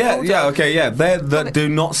bulldog. bulldog. It's a Yeah, bulldog. yeah, okay, yeah. They do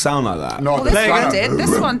not sound like that. No, Well, this Play one again. did.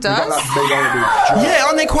 This one We've got does. that big horrible Yeah,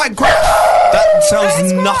 aren't they quite great? That sounds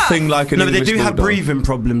It's nothing like an No, but they English do have bulldog. breathing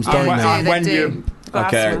problems, Yeah, don't they they? do, And they when do. you- Got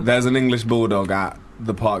Okay, asthma. there's an English bulldog at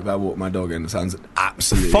the park that I walk my dog in. It sounds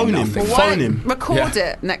absolutely Phone him. nothing. Well, Phone him. Record Yeah.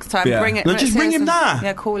 it next time. Yeah. Bring it. No, let's just hear ring him some- now.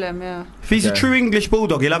 Yeah, call him, yeah. If he's a Okay. true English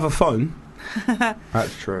bulldog, he'll have a phone.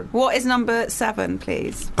 That's true. What is number 7,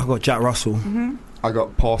 please? I've got Jack Russell. I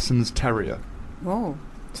got Parsons Terrier. Oh.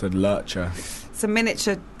 Said lurcher. It's a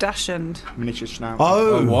miniature Dachshund. Miniature Schnauzer.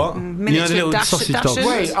 Oh, What? Miniature the little sausage dogs? Dachshund.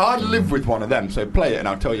 Wait, I live with one of them, so play it and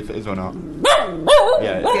I'll tell you if it is or not.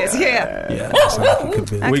 Yeah. Yes, yeah. Yeah, that sounds like it could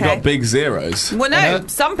be. Okay. We got big zeros. Well, no,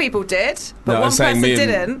 some people did, but No, I'm one saying person me and-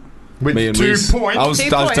 didn't. With Me and 2 Reese. points. I was 2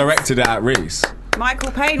 I was points. directed it at Reese.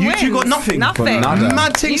 Michael Payne You wins. two got nothing? Nothing. Got nada.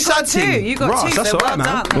 Mad ting, You got sad 2. ting. You got Right, 2. that's So all well right, man.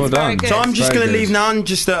 done. That's Well very done. good. So I'm just Very going to good. leave now and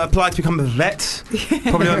just apply to become a vet.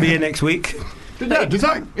 Probably won't be here next week. Yeah,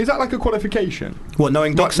 is that like a qualification? What,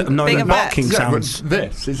 knowing dogs, knowing Being a barking vet. Yeah, but sounds?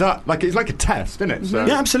 this is that like it's like a test, isn't it? So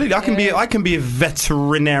Yeah, absolutely. I can Yeah. be a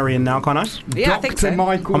veterinarian now, can't I? Yeah, I think so. Dr.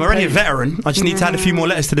 Michael I'm already a Payne. veteran. I just need to add a few more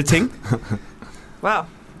letters to the ting. Wow.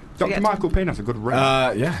 Dr. Michael Payne has a good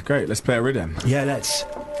rep. Yeah, great. Let's play a rhythm. Yeah, let's.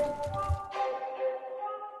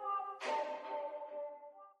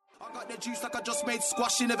 I got the juice like I just made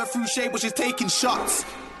squash. She never threw shade, but she's taking shots.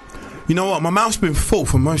 You know what? My mouth's been full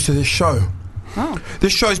for most of this show. Oh.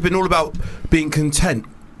 This show's been all about being content.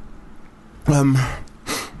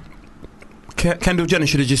 Kendall Jenner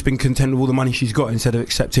should have just been content with all the money she's got instead of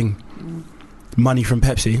accepting money from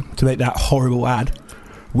Pepsi to make that horrible ad.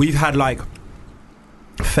 We've had like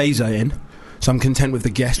Phaser in, so I'm content with the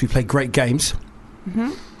guests. We played great games.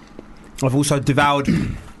 I've also devoured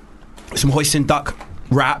some hoist and duck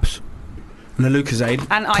wraps and a Lucozade,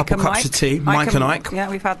 And Ike couple and cups Mike. of tea, Mike and Ike, Yeah,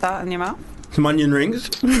 we've had that in your mouth. some onion rings.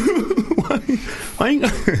 I ain't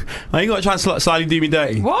got a chance to slightly do me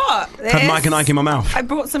dirty. What? Had Mike and Ike in my mouth. I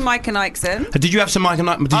brought some Mike and Ikes in. Did you have some Mike and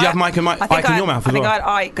Ike? Did you have Mike and Ike in your mouth I as think well?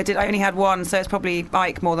 I had Ike. I only had one, so it's probably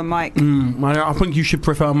Ike more than Mike. I think you should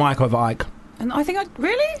prefer Mike over Ike. And I think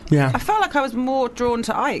really? Yeah. I felt like I was more drawn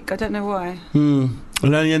to Ike. I don't know why.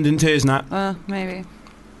 It'll only end in tears, Nat. Maybe.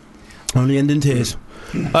 Only end in tears.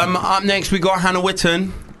 Up next, we got Hannah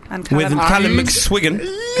Witten And with Callum. Callum McSwiggan.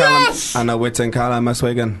 Yes! Anna Witten, Callum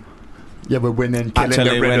Maswigan. Yeah, we're winning, killing Actually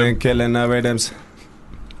the rhythm. winning, killing the rhythms.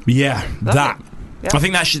 Yeah, that. Yeah. I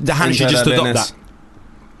think the Hannah should just adopt that.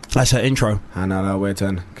 That's her intro. Hannah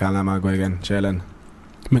Witten, Callum Maswigan, chilling.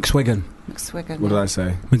 McSwiggan. McSwiggan. What did I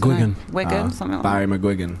say? McGuigan. Wigan, something like Barry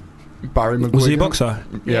McGuigan. Barry McGuigan. Was he a boxer?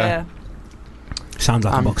 that. Yeah. Sounds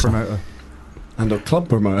like a And boxer. promoter. And a club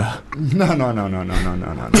promoter. No.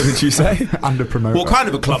 What did you say? And a promoter. What kind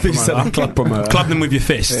of a club You said promoter? a club promoter. Club them with your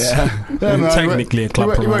fists. Yeah. Yeah, man, Technically a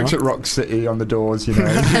club he works promoter. at Rock City on the doors, you know.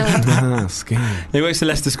 Ah, scheme. He works at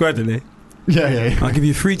Leicester Square, doesn't he? yeah. I'll give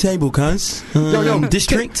you a free table, cuz. Yo,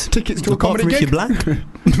 District. Tickets to a Apart comedy from if gig. you're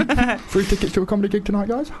black. Free tickets to a comedy gig tonight,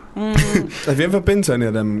 guys. Have you ever been to any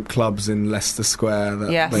of them clubs in Leicester Square?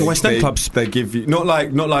 That Yes. they, West End they- clubs. They give you not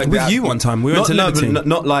like With you one time, we went to Liberty.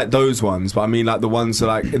 not like those ones, but I mean like the ones that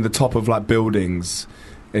like in the top of like buildings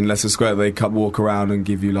in Leicester Square. They walk around and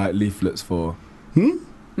give you like leaflets for.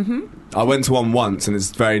 I went to one once, and it's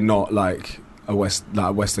very not like a West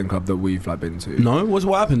End club that we've like been to. No, what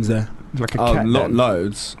happens there? Like a Not cat.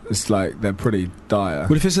 loads. It's like they're pretty dire.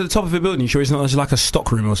 Well, if it's at the top of a building, you sure it's not just like a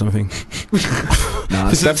stock room or something? Nah,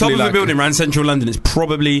 If it's at the top of like a building around central London, it's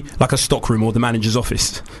probably like a stock room or the manager's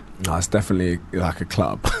office. No, it's definitely like a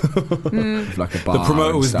club. With like a bar. The promoter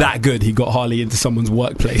and was stuff. that good, he got Harley into someone's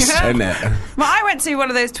workplace. Isn't it? Well, I went to one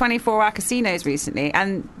of those 24-hour casinos recently,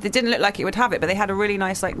 and it didn't look like it would have it, but they had a really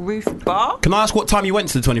nice like roof bar. Can I ask what time you went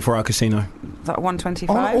to the 24-hour casino? It's like 1:25.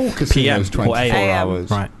 All casinos PM or 24 AM.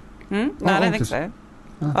 hours. Right. No, I don't think so.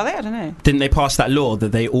 Are they? I don't know. Didn't they pass that law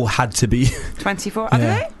that they all had to be? 24. Are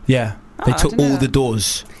they? Yeah. They I took didn't know all the that.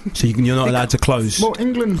 doors, so you're not allowed to close. Well,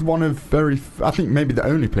 England's one of I think maybe the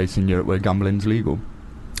only place in Europe where gambling's legal.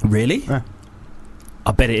 Really? Yeah.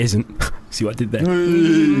 I bet it isn't. See what I did there?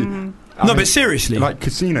 No, but seriously, like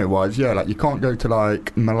casino-wise, yeah, like you can't go to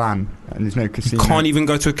like Milan and there's no casino. you can't even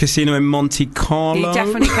go to a casino in Monte Carlo. You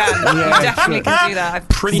definitely can. You definitely can do that. I've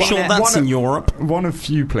Pretty seen sure it. that's in Europe. One of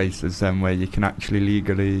few places then where you can actually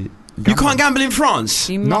legally. You can't gamble in France.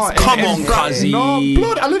 You No, must Come in on, France- cuzzy. No,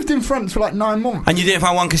 blood. I lived in France for like 9 months. And you didn't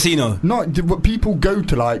find one casino. No, what people go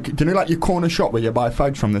to like, do you know like your corner shop where you buy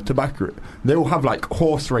fags from, the tobacco? They'll have like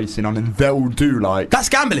horse racing on, and they'll do like. That's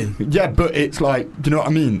gambling. Yeah, but it's like, do you know what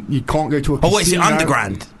I mean? You can't go to a casino. Oh, wait, is it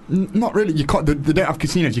underground? Not really. You can't. They don't have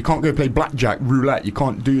casinos. You can't go play blackjack, roulette. You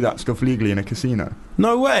can't do that stuff legally in a casino.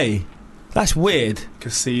 No way. That's weird.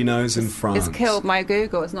 Casinos in France. It's killed my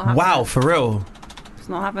Google. It's not having Wow, it. for real. It's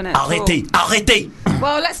not having it. at all. Arrêtez.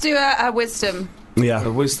 Well, let's do a wisdom. Yeah.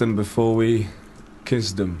 The wisdom before we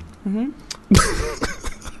kiss them.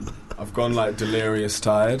 I've gone like delirious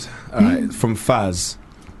tired. Alright, from Faz.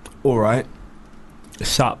 Alright,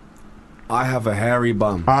 Sup? I have a hairy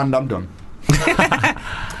bum. And I'm done.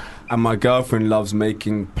 And my girlfriend loves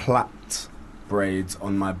making plait braids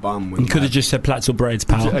on my bum. You could have just said plaits or braids,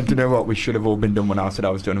 pal. Do you know what? We should have all been done when I said I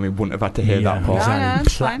was done, and we wouldn't have had to hear that part. Yeah,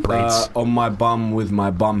 it's fine. Braids. on my bum with my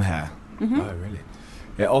bum hair. Oh, really?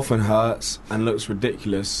 It often hurts and looks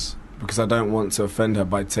ridiculous because I don't want to offend her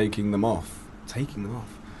by taking them off.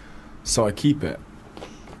 So I keep it.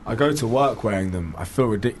 I go to work wearing them. I feel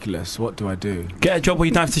ridiculous. What do I do? Get a job where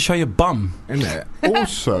you don't have to show your bum. Isn't it?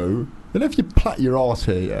 Also, you know if you plait your arse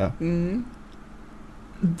here, yeah.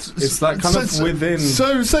 It's like kind of within.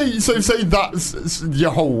 So say that's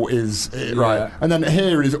your hole is right, Yeah. and then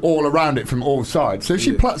here is all around it from all sides. So if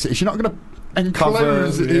she plaits it, is she not going to enclose Cover,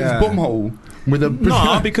 his yeah. bum hole with a?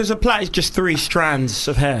 No, because a plait is just 3 strands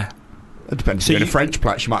of hair. It depends. So So in a you- French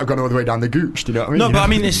plait, she might have gone all the way down the gooch. Do you know what I mean? No, but I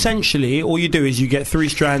mean, essentially, all you do is you get 3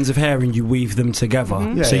 strands of hair and you weave them together.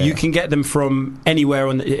 Yeah, So yeah. you can get them from anywhere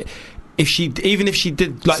on the. Even if she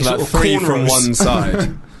did like So sort like of 3 from cornrows. one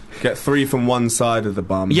side. Get 3 from one side of the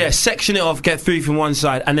bum. Yeah, section it off, get 3 from one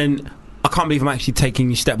side, and then I can't believe I'm actually taking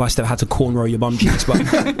you step by step how to cornrow your bum cheeks, but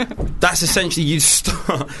that's essentially you'd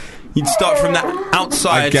start from that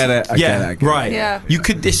outside. I get it. I get it. Right. Yeah. You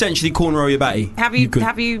could essentially cornrow your batty. Have you could.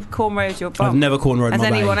 cornrowed your bum? I've never cornrowed Has my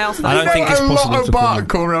anyone batty. else I don't done? think it's a possible lot to about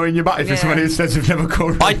cornrow. cornrowing your batty for Yeah. someone who says they've never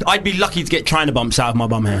cornrowed. I'd be lucky to get China bumps out of my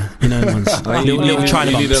bum hair. You know the ones. You little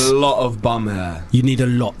China you need bumps. a lot of bum hair. You need a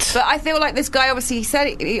lot. But I feel like this guy obviously he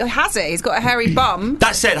said he has it. He's got a hairy bum.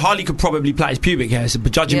 That said, Harley could probably plait his pubic hair, so,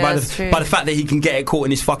 but judging Yeah, by that's true. the fact that he can get it caught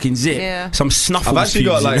in his fucking zip, Yeah. some snuffles. I've actually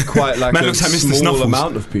got like quite like Man a looks like Mr. small Snuffles.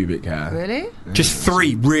 amount of pubic hair. Really? Just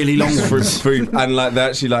 3 really long ones. And like they're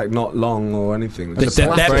actually like not long or anything. They're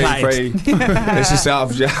very, plaited. very, it's just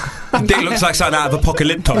out of Dick looks like something out of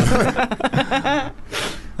Apocalypto.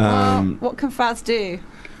 What can Faz do?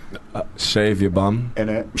 Shave your bum. In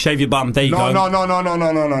it. Shave your bum. There you go.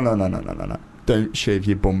 No. Don't shave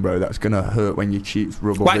your bum, bro. That's gonna hurt when your cheeks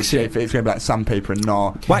rub. Wax it. It's gonna be like sandpaper and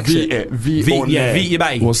gnaw. Wax Veet it. Veet or Yeah, nay. Veet your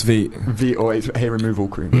batty. What's Veet? Veet or it's hair removal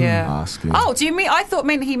cream. Yeah. Asking. Oh, do you mean? I thought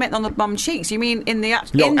he meant on the bum cheeks. You mean in the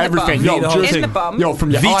Yo, in the everything. bum? Yo, just- in the bum. Yo,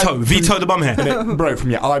 from your Veto the bum hair. bro,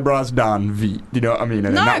 from your eyebrows down, Veet. You know what I mean?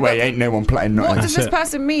 And No, in that way, but ain't no one plotting nothing. What does this it.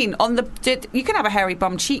 person mean? On the you can have a hairy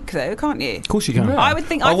bum cheek though, can't you? Of course you can. I would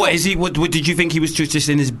think. Oh, what is he? What did you think he was just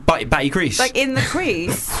in his batty crease? Like in the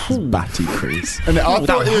crease. Batty crease. And I That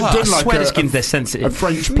thought he had hurt. done I like swear the a skin's they're a sensitive.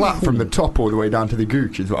 French plait from the top all the way down to the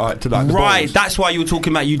gooch is what I to like the Right, balls. that's why you were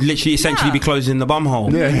talking about. You'd literally essentially Yeah. be closing the bum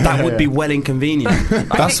hole. Yeah, yeah, that would yeah. be well inconvenient.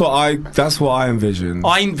 That's what I envision.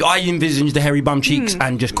 I envisaged the hairy bum cheeks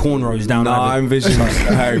and just cornrows down. No, I over. envision a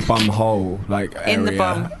hairy bum hole, like In the area,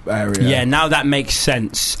 bum. area. Yeah, now that makes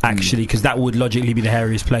sense actually, because that would logically be the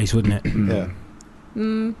hairiest place, wouldn't it?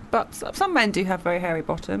 Yeah. But some men do have very hairy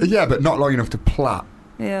bottoms. Yeah, but not long enough to plait.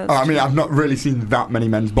 Yeah. Oh, I mean, I've not really seen that many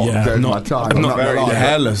men's bottoms Yeah, over not- my time. I've I'm not Very gonna lie.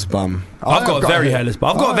 hairless bum. I've got a very hairless,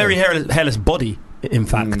 but I've got a very hairless. hairless body. In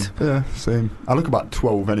fact, Yeah, same. I look about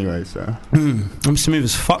 12 anyway, so. I'm smooth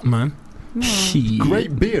as fuck, man. Shit.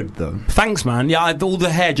 Great beard, though. Thanks, man. Yeah, all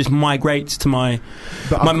the hair just migrates to my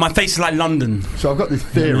But my face is like London. So I've got this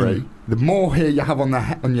theory: the more hair you have on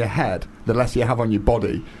on your head, the less you have on your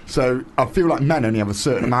body. So I feel like men only have a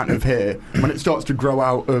certain amount of hair. When it starts to grow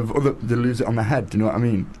out of they lose it on their head. Do you know what I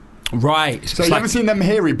mean? Right. So you ever seen them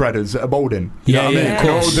hairy breaders that are balding? You Yeah, know what I mean? yeah,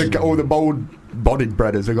 of course. All the bald-bodied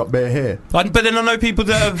breaders have got bare hair. But then I know people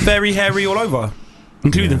that are very hairy all over,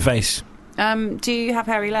 including face. Do you have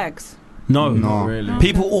hairy legs? No. No. Really.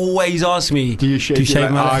 People always ask me, Do you shave, your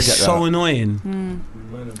my legs? I legs? get So that. annoying. Men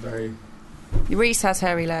are very Reese has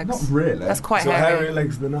hairy legs. Not really. That's quite So hairy. hairier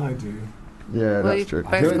legs than I do. Yeah, Well, that's you've true.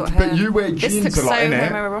 both got But hair. you wear This jeans looks a lot, so innit?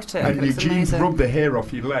 homoerotic. And It your looks jeans amazing. rub the hair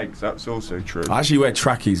off your legs. That's also true. I actually wear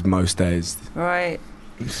trackies most days. Right.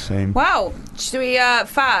 Same. Wow. Should we,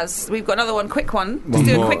 Faz? We've got another one, quick one. One Just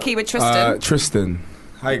do a more. quickie with Tristan. Tristan.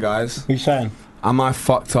 Hey guys. What are you saying? Am I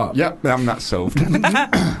fucked up? Yep, I'm that solved.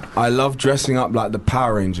 I love dressing up like the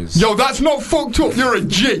Power Rangers. Yo, that's not fucked up. You're a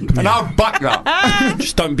G, and I'll back that.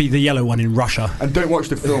 Just don't be the yellow one in Russia. And don't watch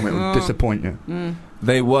the film; it will disappoint you.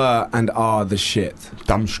 They were and are the shit.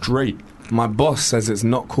 Damn straight. My boss says it's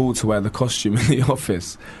not cool to wear the costume in the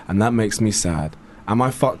office, and that makes me sad. Am I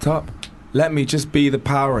fucked up? Let me just be the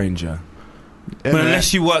Power Ranger. Well,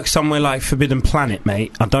 unless you work somewhere like Forbidden Planet,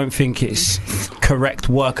 mate, I don't think it's correct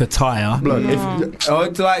work attire. Blood, Oh,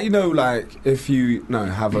 it's like, you know, like if you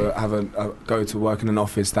have a go to work in an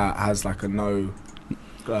office that has like a no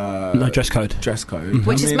dress code. Dress code,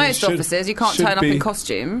 Which I is mean, most it should- offices. You can't should turn up be- in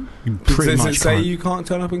costume. Pretty Does much it say can't. you can't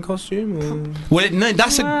turn up in costume? Or? Well, no,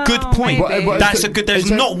 that's a good point. maybe. That's a good.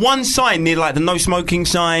 There's not one sign near like the no smoking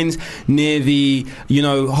signs, near the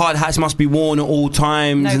hard hats must be worn at all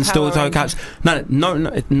times No and steel Power toe Ranger. caps. No,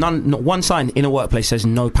 none. Not one sign in a workplace says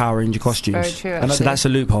no Power Ranger costumes. Very true, So actually. that's a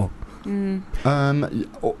loophole.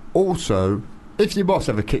 Also, if your boss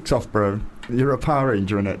ever kicks off, bro, you're a Power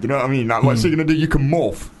Ranger in it. You know what I mean? Like, what's he gonna do? You can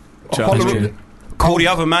morph. True. Call the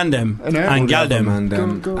other man them and gal them.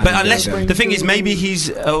 But unless the thing is, maybe he's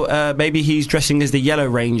dressing as the Yellow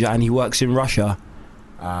Ranger and he works in Russia.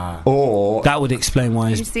 Or that would explain why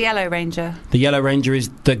Who's the Yellow Ranger? the Yellow Ranger is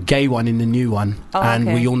the gay one in the new one, Oh, and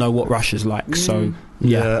okay. we all know what Russia's like. So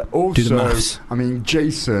yeah, Also, do the maths. I mean,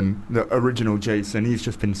 Jason, the original Jason, he's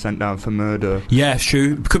just been sent down for murder. Yeah,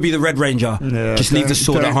 true. Could be the Red Ranger. Yeah, Just leave the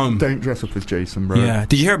sword at don't- home. Don't dress up as Jason, bro. Yeah.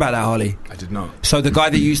 Did you hear about that, Harley? I did not. So the guy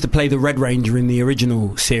that used to play the Red Ranger in the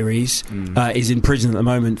original series is in prison at the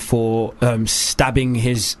moment for stabbing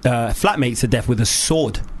his flatmate to death with a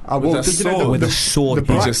sword. With a sword? With a sword.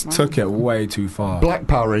 He just took it way too far. Black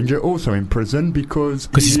Power Ranger also in prison because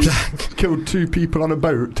he's he black. Killed 2 people on a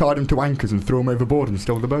boat, tied them to anchors, and threw them overboard and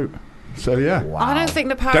stole the boat. So yeah, I don't think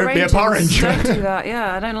the Power Don't be a Rangers Power Ranger. don't do that.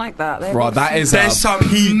 Yeah, I don't like that. They're Right, that is There's a some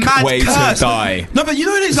peak mad way curse. to die. No, but you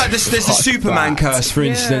know there's like there's the Fuck Superman that. curse, for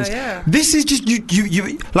instance. yeah. This is just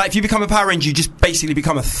you like if you become a Power Ranger, you just basically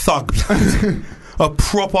become a thug. A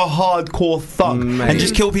proper hardcore thug and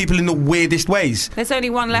just kill people in the weirdest ways. There's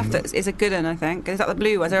only one left that is a good one, I think. Is that the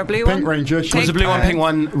blue one? Is there a blue Pink one? Ranger. There's a blue one, pink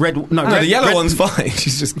one, red. No, No, red, the yellow red- one's fine.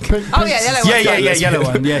 She's just. Oh yeah, yellow one. Yeah, yellow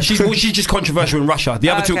one. Yeah, she's just controversial in Russia. The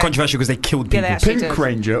other two are Okay. controversial because they killed Yeah, people. they actually Pink did.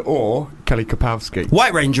 Ranger or Kelly Kapowski.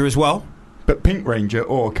 White Ranger as well. But Pink Ranger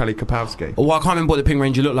or Kelly Kapowski. Well, I can't remember what the Pink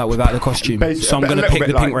Ranger looked like without the costume, Basi- so I'm a going to little pick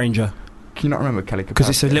bit the Pink like- Ranger Can you not remember Kelly Kapowski? because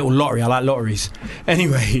it's a little lottery. I like lotteries.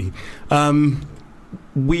 Anyway,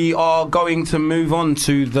 we are going to move on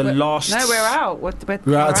to the last. No, we're out.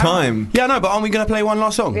 We're out of time. Yeah, no, but aren't we going to play one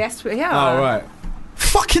last song? Yes, we are. Oh, right.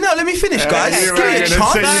 Fucking hell, let me finish, guys. Okay, Give me a right. chance.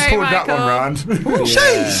 So you Sorry, pulled that Michael. one round.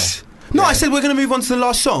 Jeez. No, I said we're going to move on to the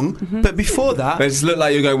last song, but before that, They just look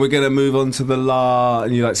like you're going, we're going to move on to the la,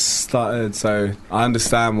 and you like started, so I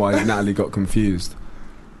understand why Natalie got confused.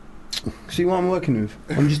 see what I'm working with.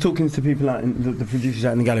 I'm just talking to people out in the producers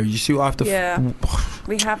out in the gallery. You see what I have to. Yeah.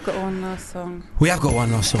 We have got one last song. We have got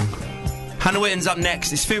one last song. Hannah Witten's up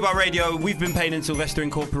next. It's Fubar Radio. We've been Payne and Sylvester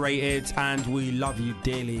Incorporated, and we love you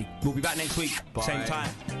dearly. We'll be back next week, same time.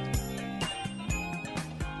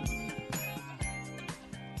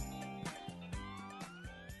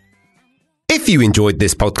 If you enjoyed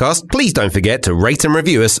this podcast, please don't forget to rate and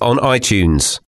review us on iTunes.